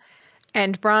China,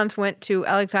 and bronze went to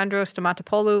Alexandros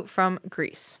Stamatopoulou from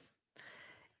Greece.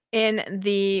 In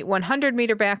the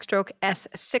 100-meter backstroke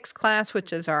S6 class,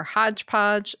 which is our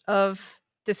hodgepodge of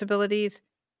disabilities,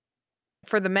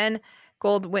 for the men,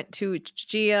 gold went to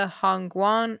Jia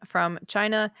Hongguan from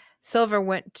China. Silver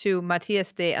went to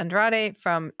Matias de Andrade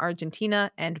from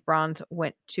Argentina, and bronze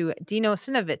went to Dino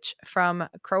Sinovic from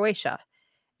Croatia.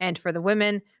 And for the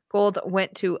women, gold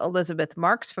went to Elizabeth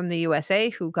Marks from the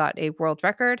USA, who got a world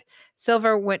record.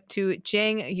 Silver went to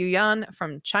Jiang Yuyan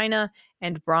from China,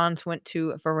 and bronze went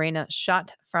to Verena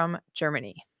Schott from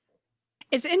Germany.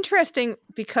 It's interesting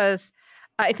because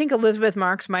I think Elizabeth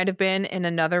Marks might have been in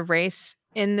another race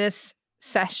in this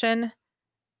session.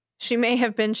 She may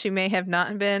have been, she may have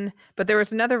not been, but there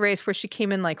was another race where she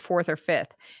came in like 4th or 5th.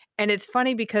 And it's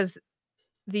funny because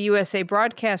the USA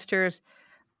broadcasters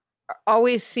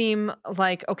always seem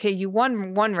like, okay, you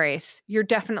won one race, you're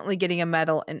definitely getting a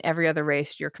medal in every other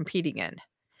race you're competing in.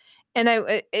 And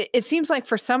it seems like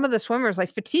for some of the swimmers,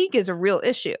 like fatigue is a real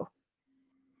issue.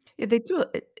 Yeah, they do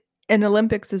it in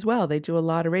Olympics as well. They do a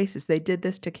lot of races. They did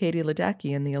this to Katie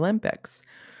Ledecky in the Olympics,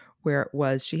 where it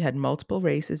was she had multiple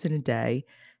races in a day,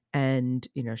 and,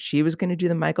 she was gonna do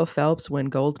the Michael Phelps, win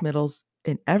gold medals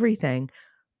in everything,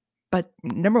 But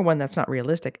number 1, that's not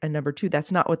realistic, and number 2,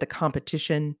 that's not what the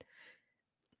competition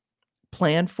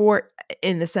planned for,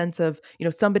 in the sense of,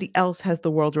 somebody else has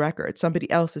the world record. Somebody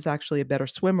else is actually a better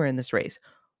swimmer in this race.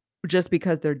 Just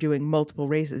because they're doing multiple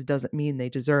races doesn't mean they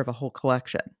deserve a whole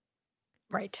collection.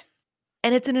 Right.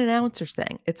 And it's an announcer's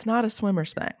thing. It's not a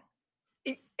swimmer's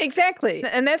thing. Exactly.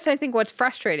 And that's, I think, what's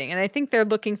frustrating. And I think they're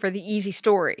looking for the easy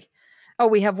story. Oh,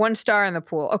 we have one star in the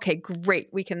pool. Okay, great.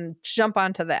 We can jump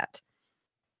onto that.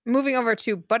 Moving over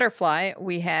to butterfly,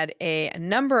 we had a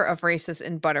number of races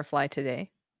in butterfly today.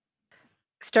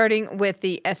 Starting with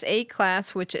the SA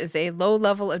class, which is a low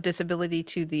level of disability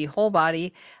to the whole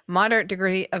body, moderate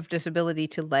degree of disability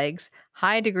to legs,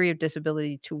 high degree of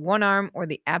disability to one arm, or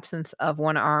the absence of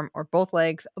one arm or both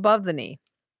legs above the knee.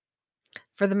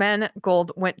 For the men,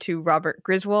 gold went to Robert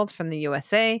Griswold from the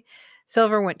USA,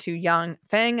 silver went to Yang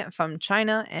Feng from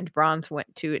China, and bronze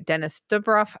went to Denis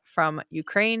Dubrov from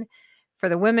Ukraine. For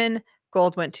the women,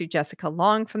 gold went to Jessica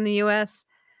Long from the US,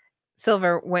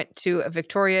 silver went to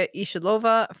Victoria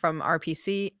Ishilova from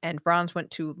RPC, and bronze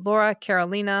went to Laura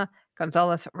Carolina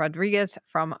Gonzalez Rodriguez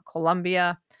from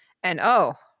Colombia. And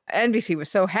NBC was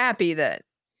so happy that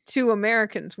 2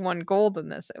 Americans won gold in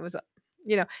this. It was,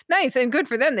 nice and good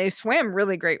for them. They swam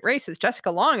really great races.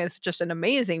 Jessica Long is just an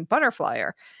amazing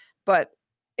butterflyer. But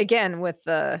again, with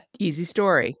the Easy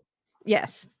story.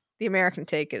 yes, the American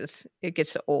take is it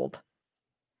gets old.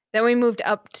 Then we moved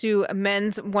up to a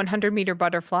men's 100-meter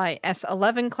butterfly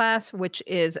S11 class, which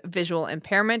is visual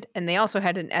impairment. And they also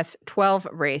had an S12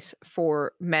 race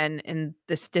for men in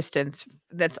this distance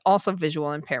that's also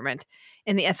visual impairment.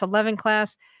 In the S11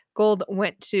 class, gold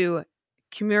went to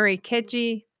Kimura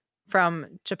Keiji from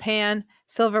Japan,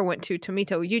 silver went to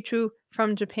Tomito Yuchu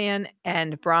from Japan,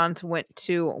 and bronze went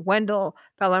to Wendell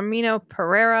Bellarmino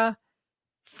Pereira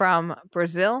from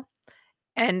Brazil.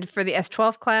 And for the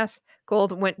S12 class,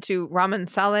 gold went to Raman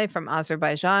Saleh from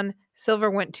Azerbaijan, silver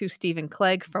went to Stephen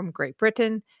Clegg from Great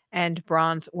Britain, and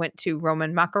bronze went to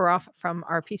Roman Makarov from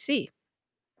RPC.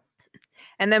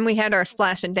 And then we had our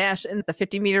splash and dash in the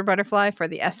 50-meter butterfly for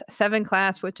the S7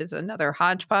 class, which is another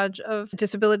hodgepodge of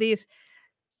disabilities.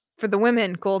 For the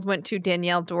women, gold went to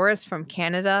Danielle Doris from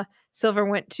Canada, silver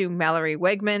went to Mallory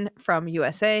Wegman from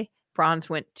USA, bronze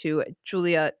went to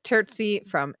Giulia Terzi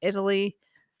from Italy.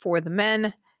 For the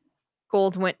men,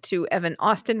 gold went to Evan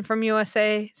Austin from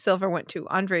USA, silver went to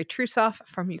Andrei Trusov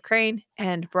from Ukraine,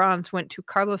 and bronze went to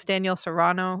Carlos Daniel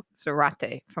Serrano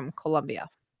Zarate from Colombia.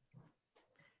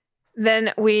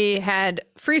 Then we had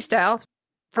freestyle.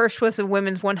 First was the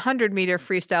women's 100-meter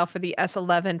freestyle for the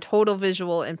S11 total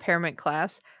visual impairment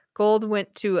class. Gold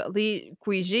went to Li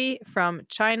Guiji from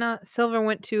China, silver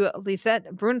went to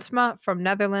Lisette Brunsma from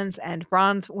Netherlands, and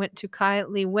bronze went to Kai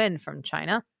Li Wen from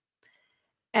China.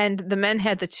 And the men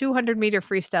had the 200-meter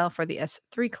freestyle for the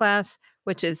S3 class,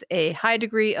 which is a high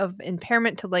degree of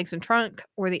impairment to legs and trunk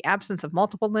or the absence of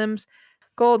multiple limbs.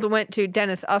 Gold went to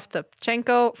Denis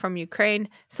Ostapchenko from Ukraine,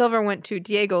 silver went to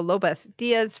Diego Lopez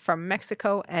Diaz from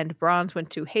Mexico, and bronze went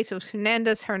to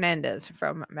Jesus Hernandez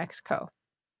from Mexico.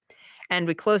 And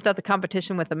we closed out the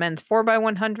competition with the men's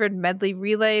 4x100 medley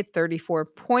relay, 34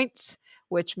 points,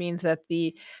 which means that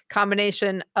the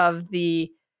combination of the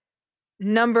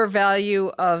number value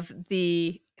of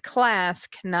the class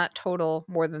cannot total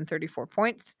more than 34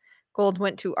 points. Gold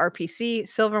went to RPC,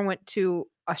 silver went to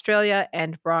Australia,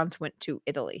 and bronze went to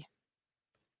Italy.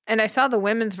 And I saw the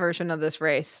women's version of this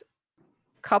race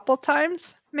a couple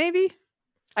times, maybe.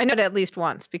 I know it at least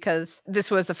once because this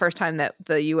was the first time that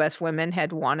the U.S. women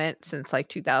had won it since like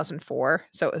 2004.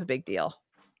 So it was a big deal.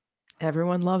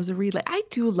 Everyone loves a relay. I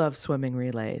do love swimming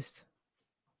relays.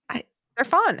 They're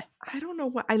fun. I don't know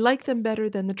why. I like them better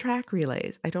than the track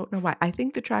relays. I don't know why. I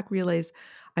think the track relays,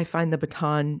 I find the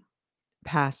baton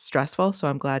pass stressful. So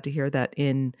I'm glad to hear that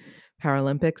in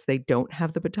Paralympics they don't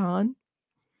have the baton.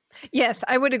 Yes,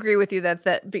 I would agree with you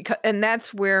that because and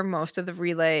that's where most of the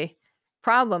relay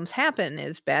problems happen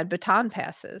is bad baton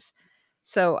passes.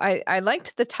 So I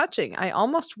liked the touching. I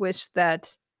almost wish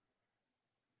that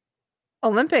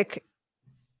Olympic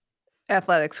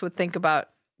athletics would think about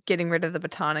getting rid of the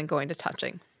baton and going to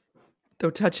touching.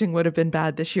 Though touching would have been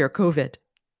bad this year, COVID.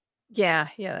 Yeah,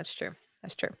 that's true.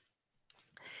 That's true.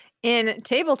 In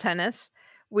table tennis,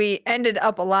 we ended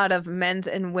up a lot of men's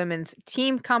and women's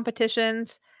team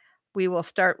competitions. We will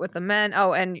start with the men.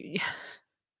 Oh,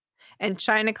 and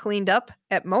China cleaned up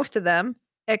at most of them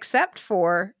except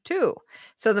for 2.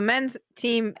 So the men's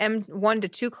team M1 to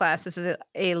 2 class, this is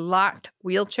a locked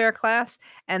wheelchair class,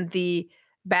 and the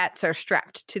bats are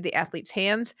strapped to the athlete's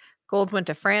hands. Gold went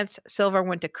to France, silver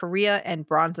went to Korea, and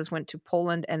bronzes went to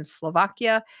Poland and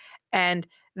Slovakia. And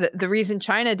the reason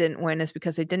China didn't win is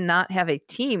because they did not have a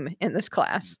team in this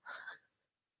class.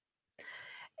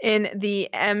 In the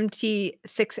MT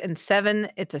 6 and 7,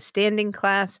 it's a standing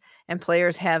class, and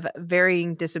players have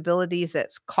varying disabilities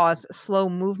that cause slow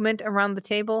movement around the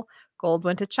table. Gold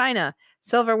went to China,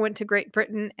 silver went to Great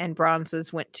Britain, and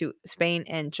bronzes went to Spain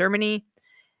and Germany.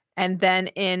 And then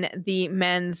in the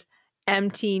men's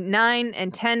MT 9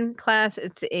 and 10 class,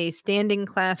 it's a standing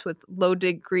class with low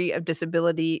degree of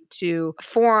disability to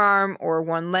forearm or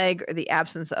one leg, or the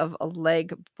absence of a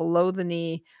leg below the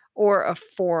knee or a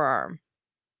forearm.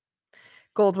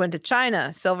 Gold went to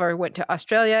China, silver went to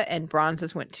Australia, and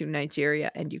bronzes went to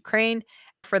Nigeria and Ukraine.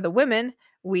 For the women,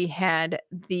 we had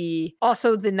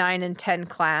also the 9 and 10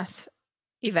 class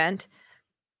event.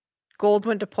 Gold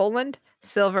went to Poland,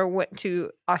 silver went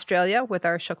to Australia with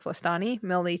our Shukflastani,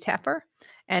 Millie Tapper,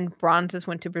 and bronzes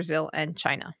went to Brazil and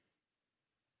China.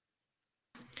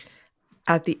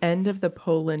 At the end of the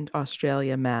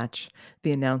Poland-Australia match,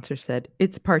 the announcer said,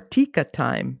 "It's Partika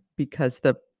time," because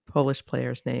the Polish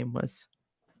player's name was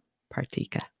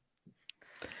Partika.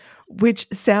 Which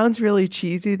sounds really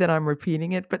cheesy that I'm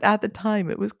repeating it, but at the time,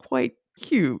 it was quite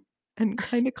cute and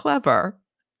kinda clever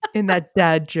in that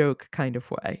dad joke kind of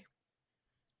way.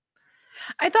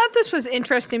 I thought this was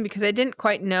interesting because I didn't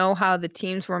quite know how the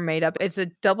teams were made up. It's a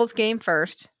doubles game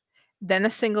first, then a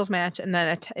singles match, and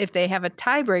then if they have a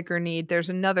tiebreaker need, there's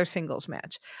another singles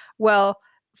match. Well,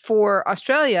 for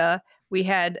Australia, we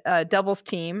had a doubles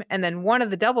team, and then one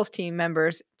of the doubles team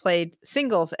members played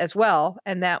singles as well,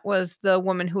 and that was the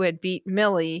woman who had beat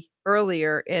Millie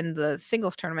earlier in the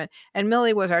singles tournament, and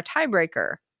Millie was our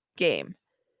tiebreaker game.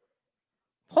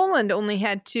 Poland only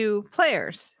had 2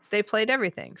 players. They played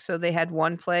everything. So they had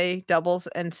one play doubles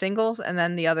and singles, and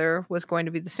then the other was going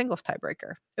to be the singles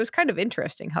tiebreaker. It was kind of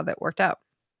interesting how that worked out.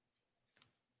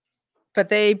 But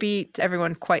they beat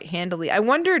everyone quite handily. I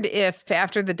wondered if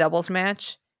after the doubles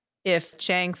match, if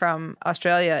Chang from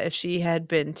Australia, if she had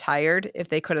been tired, if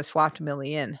they could have swapped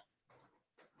Millie in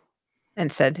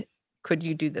and said, "Could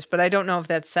you do this?" But I don't know if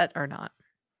that's set or not.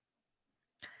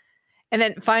 And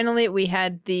then finally, we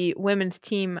had the women's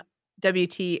team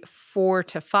WT 4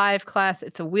 to 5 class.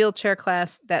 It's a wheelchair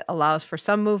class that allows for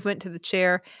some movement to the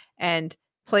chair, and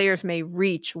players may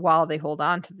reach while they hold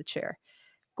on to the chair.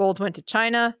 Gold went to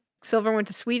China, silver went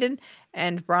to Sweden,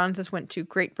 and bronzes went to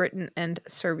Great Britain and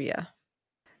Serbia.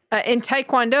 In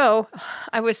Taekwondo,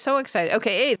 I was so excited.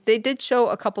 Okay, hey, they did show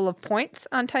a couple of points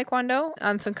on Taekwondo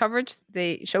on some coverage.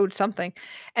 They showed something.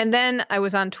 And then I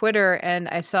was on Twitter and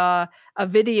I saw a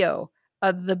video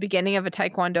of the beginning of a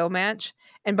Taekwondo match.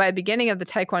 And by beginning of the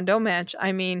Taekwondo match,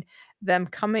 I mean them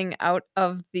coming out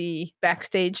of the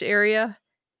backstage area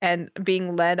and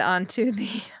being led onto the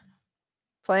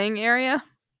playing area.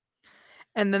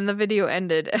 And then the video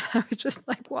ended. And I was just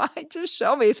like, why? Just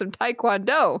show me some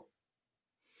Taekwondo.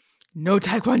 No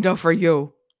taekwondo for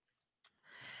you.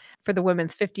 For the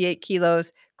women's 58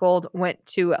 kilos, gold went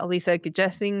to Elisa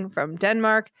Gjesing from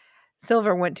Denmark.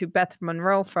 Silver went to Beth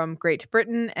Monroe from Great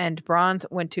Britain, and bronze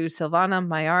went to Silvana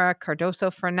Mayara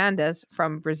Cardoso Fernandez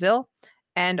from Brazil,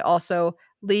 and also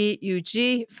Li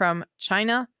Yuji from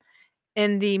China.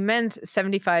 In the men's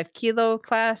 75 kilo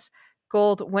class,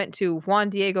 gold went to Juan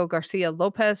Diego Garcia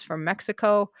Lopez from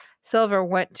Mexico. Silver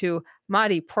went to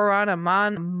Mahdi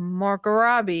Puranaman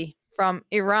Morgarabi from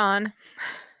Iran.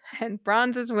 And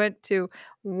bronzes went to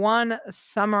Juan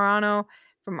Samarano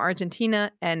from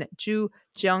Argentina and Ju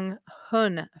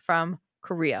Jung-hun from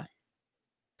Korea.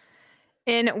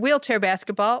 In wheelchair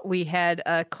basketball, we had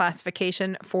a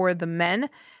classification for the men.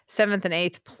 7th and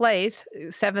 8th place.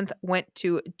 7th went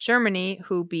to Germany,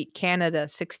 who beat Canada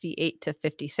 68 to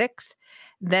 56.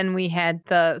 Then we had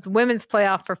the women's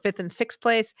playoff for 5th and 6th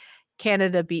place.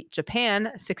 Canada beat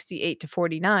Japan 68 to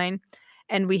 49.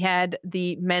 And we had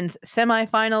the men's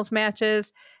semifinals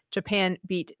matches. Japan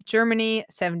beat Germany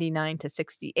 79 to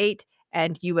 68,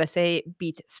 and USA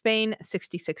beat Spain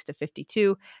 66 to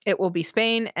 52. It will be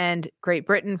Spain and Great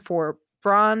Britain for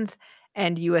bronze,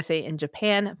 and USA and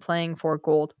Japan playing for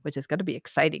gold, which is going to be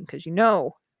exciting because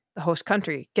the host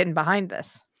country getting behind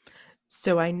this.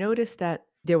 So I noticed that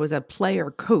there was a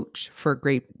player coach for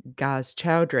Great Gaz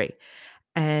Chowdhury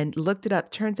and looked it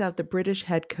up. Turns out the British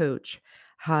head coach,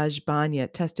 Haj Banya,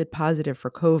 tested positive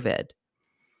for COVID.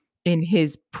 In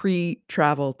his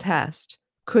pre-travel test,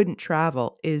 couldn't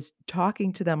travel, is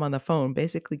talking to them on the phone,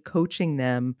 basically coaching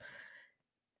them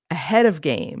ahead of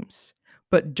games.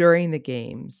 But during the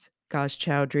games, Gaz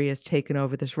Chowdhury has taken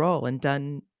over this role and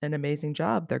done an amazing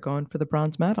job. They're going for the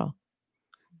bronze medal.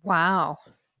 Wow.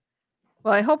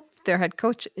 Well, I hope their head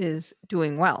coach is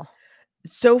doing well.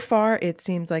 So far, it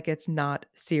seems like it's not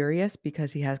serious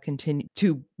because he has continued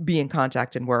to be in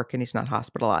contact and work and he's not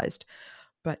hospitalized.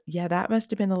 But yeah, that must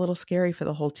have been a little scary for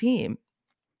the whole team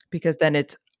because then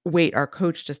it's, wait, our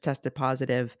coach just tested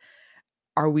positive.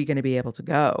 Are we gonna be able to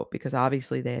go? Because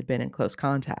obviously they had been in close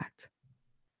contact.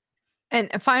 And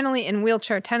finally, in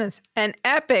wheelchair tennis, an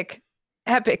epic,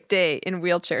 epic day in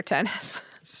wheelchair tennis.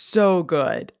 So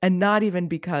good, and not even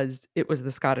because it was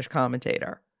the Scottish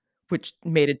commentator, which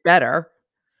made it better.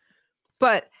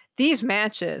 But these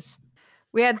matches,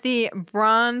 we had the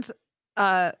bronze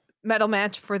uh, medal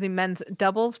match for the men's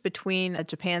doubles between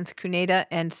Japan's Kuneda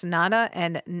and Sonata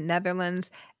and Netherlands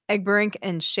Egberink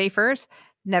and Schaefers.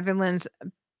 Netherlands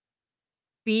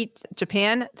beat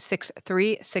Japan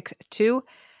 6-3, 6-2.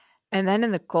 And then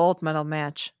in the gold medal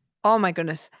match, oh my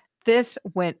goodness, this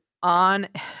went on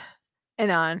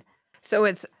and on. So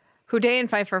it's Houdet and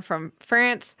Pfeiffer from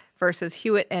France versus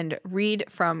Hewitt and Reed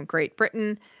from Great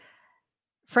Britain.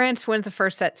 France wins the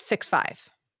first set 6-5,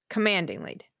 commanding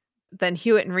lead. Then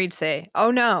Hewitt and Reed say,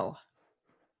 "Oh no,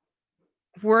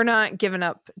 we're not giving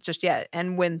up just yet."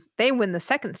 And when they win the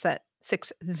second set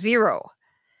 6-0.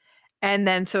 And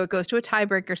then so it goes to a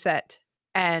tiebreaker set,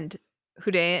 and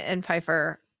Houdet and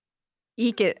Pfeiffer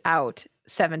eke it out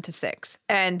 7-6.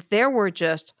 And there were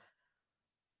just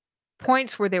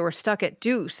points where they were stuck at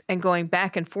deuce and going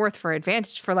back and forth for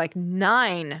advantage for like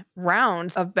 9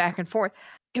 rounds of back and forth.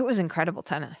 It was incredible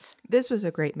tennis. This was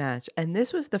a great match, and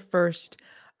this was the first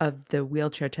of the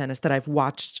wheelchair tennis that I've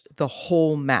watched the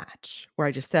whole match, where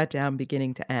I just sat down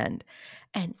beginning to end,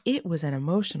 and it was an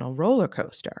emotional roller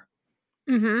coaster.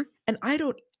 Mhm. And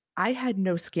I had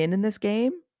no skin in this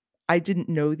game. I didn't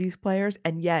know these players,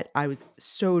 and yet I was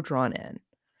so drawn in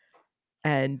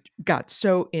and got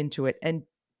so into it, and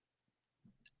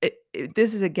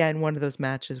this is again one of those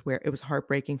matches where it was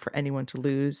heartbreaking for anyone to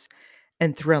lose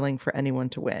and thrilling for anyone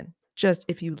to win. Just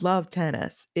if you love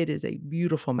tennis, it is a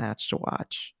beautiful match to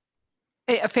watch.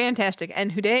 Fantastic.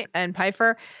 And Houdet and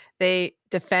Pfeiffer, they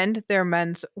defend their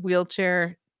men's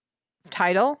wheelchair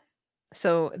title.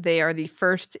 So they are the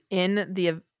first in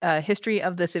the history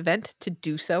of this event to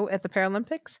do so at the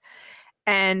Paralympics.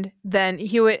 And then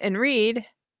Hewitt and Reed,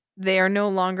 they are no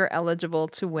longer eligible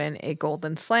to win a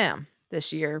Golden Slam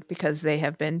this year because they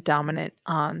have been dominant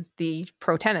on the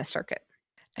pro tennis circuit.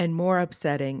 And more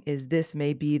upsetting is this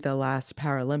may be the last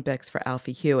Paralympics for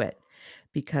Alfie Hewitt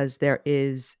because there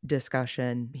is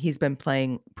discussion. He's been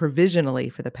playing provisionally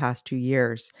for the past 2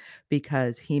 years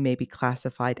because he may be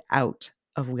classified out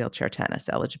of wheelchair tennis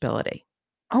eligibility.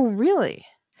 Oh, really?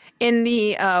 In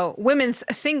the women's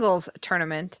singles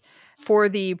tournament for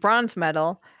the bronze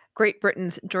medal, Great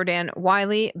Britain's Jordan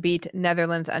Wiley beat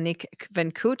Netherlands' Annick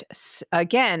van Koot.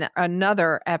 Again,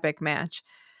 another epic match.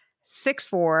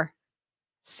 6-4,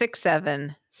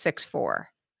 6-7, 6-4.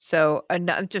 So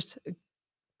just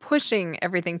pushing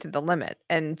everything to the limit.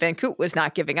 And Van Koot was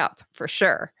not giving up for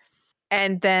sure.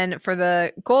 And then for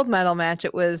the gold medal match,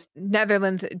 it was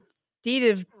Netherlands'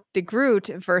 Dede de Groot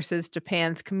versus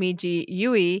Japan's Kamiji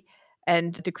Yui,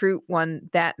 and de Groot won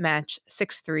that match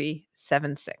 6-3,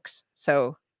 7-6.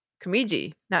 So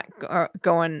Kamiji not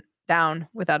going down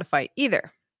without a fight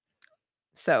either.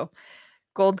 So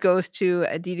gold goes to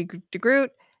Dede de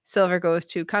Groot, silver goes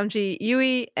to Kamiji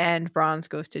Yui, and bronze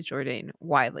goes to Jordan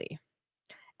Wiley.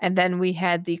 And then we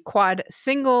had the quad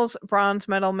singles bronze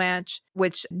medal match,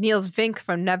 which Niels Vink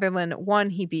from Netherlands won.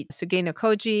 He beat Sugeno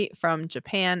Koji from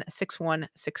Japan 6-1,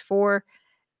 6-4.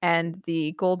 And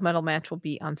the gold medal match will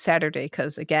be on Saturday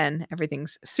because, again,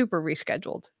 everything's super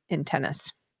rescheduled in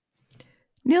tennis.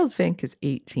 Niels Vink is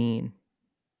 18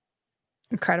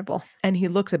 Incredible. and he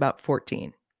looks about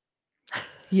 14.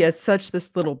 He has such this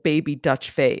little baby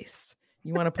Dutch face.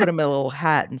 You wanna put him in a little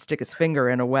hat and stick his finger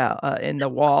in the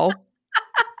wall.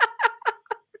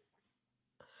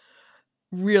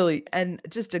 Really, and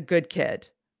just a good kid.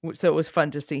 So it was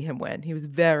fun to see him win. He was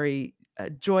very,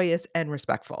 joyous and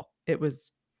respectful. It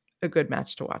was a good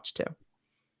match to watch too.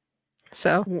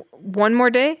 So, one more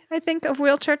day, I think, of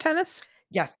wheelchair tennis.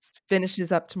 Yes,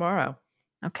 finishes up tomorrow.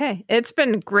 Okay, it's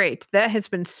been great. That has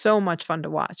been so much fun to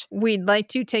watch. We'd like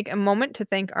to take a moment to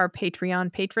thank our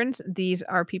Patreon patrons. These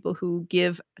are people who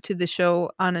give to the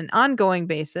show on an ongoing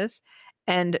basis.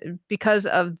 And because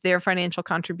of their financial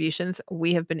contributions,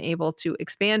 we have been able to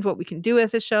expand what we can do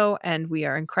as a show, and we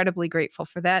are incredibly grateful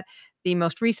for that. The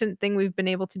most recent thing we've been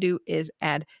able to do is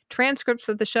add transcripts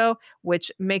of the show,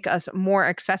 which make us more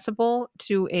accessible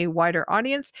to a wider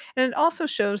audience. And it also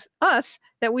shows us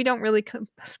that we don't really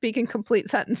speak in complete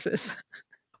sentences.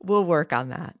 We'll work on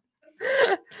that.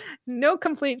 No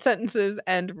complete sentences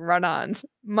and run ons.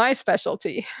 My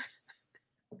specialty.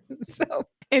 So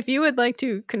If you would like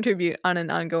to contribute on an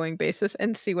ongoing basis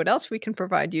and see what else we can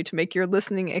provide you to make your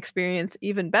listening experience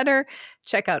even better,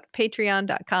 check out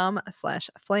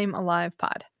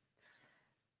patreon.com/flamealivepod.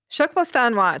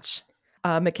 Shuklastan watch.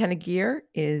 McKenna Gear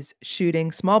is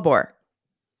shooting small bore.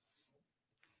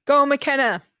 Go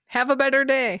McKenna. Have a better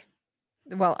day.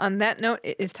 Well, on that note,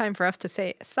 it is time for us to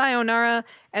say sayonara.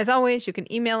 As always, you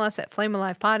can email us at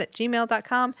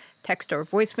flamealivepod@gmail.com, text or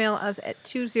voicemail us at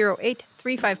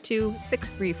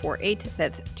 208-352-6348.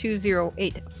 That's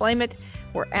 208-FLAME-IT.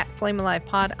 We're at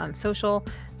FlameAlivePod on social.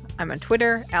 I'm on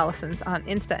Twitter. Allison's on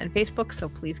Insta and Facebook, so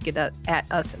please get at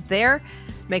us there.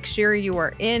 Make sure you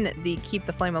are in the Keep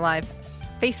the Flame Alive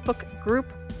Facebook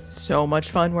group. So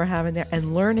much fun we're having there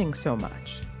and learning so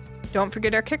much. Don't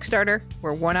forget our Kickstarter.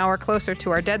 We're 1 hour closer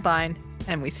to our deadline,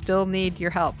 and we still need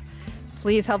your help.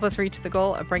 Please help us reach the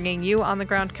goal of bringing you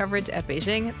on-the-ground coverage at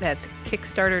Beijing. That's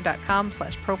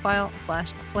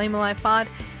kickstarter.com/profile/flamealivepod.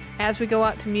 As we go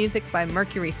out to music by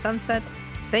Mercury Sunset,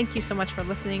 thank you so much for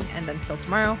listening, and until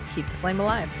tomorrow, keep the flame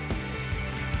alive.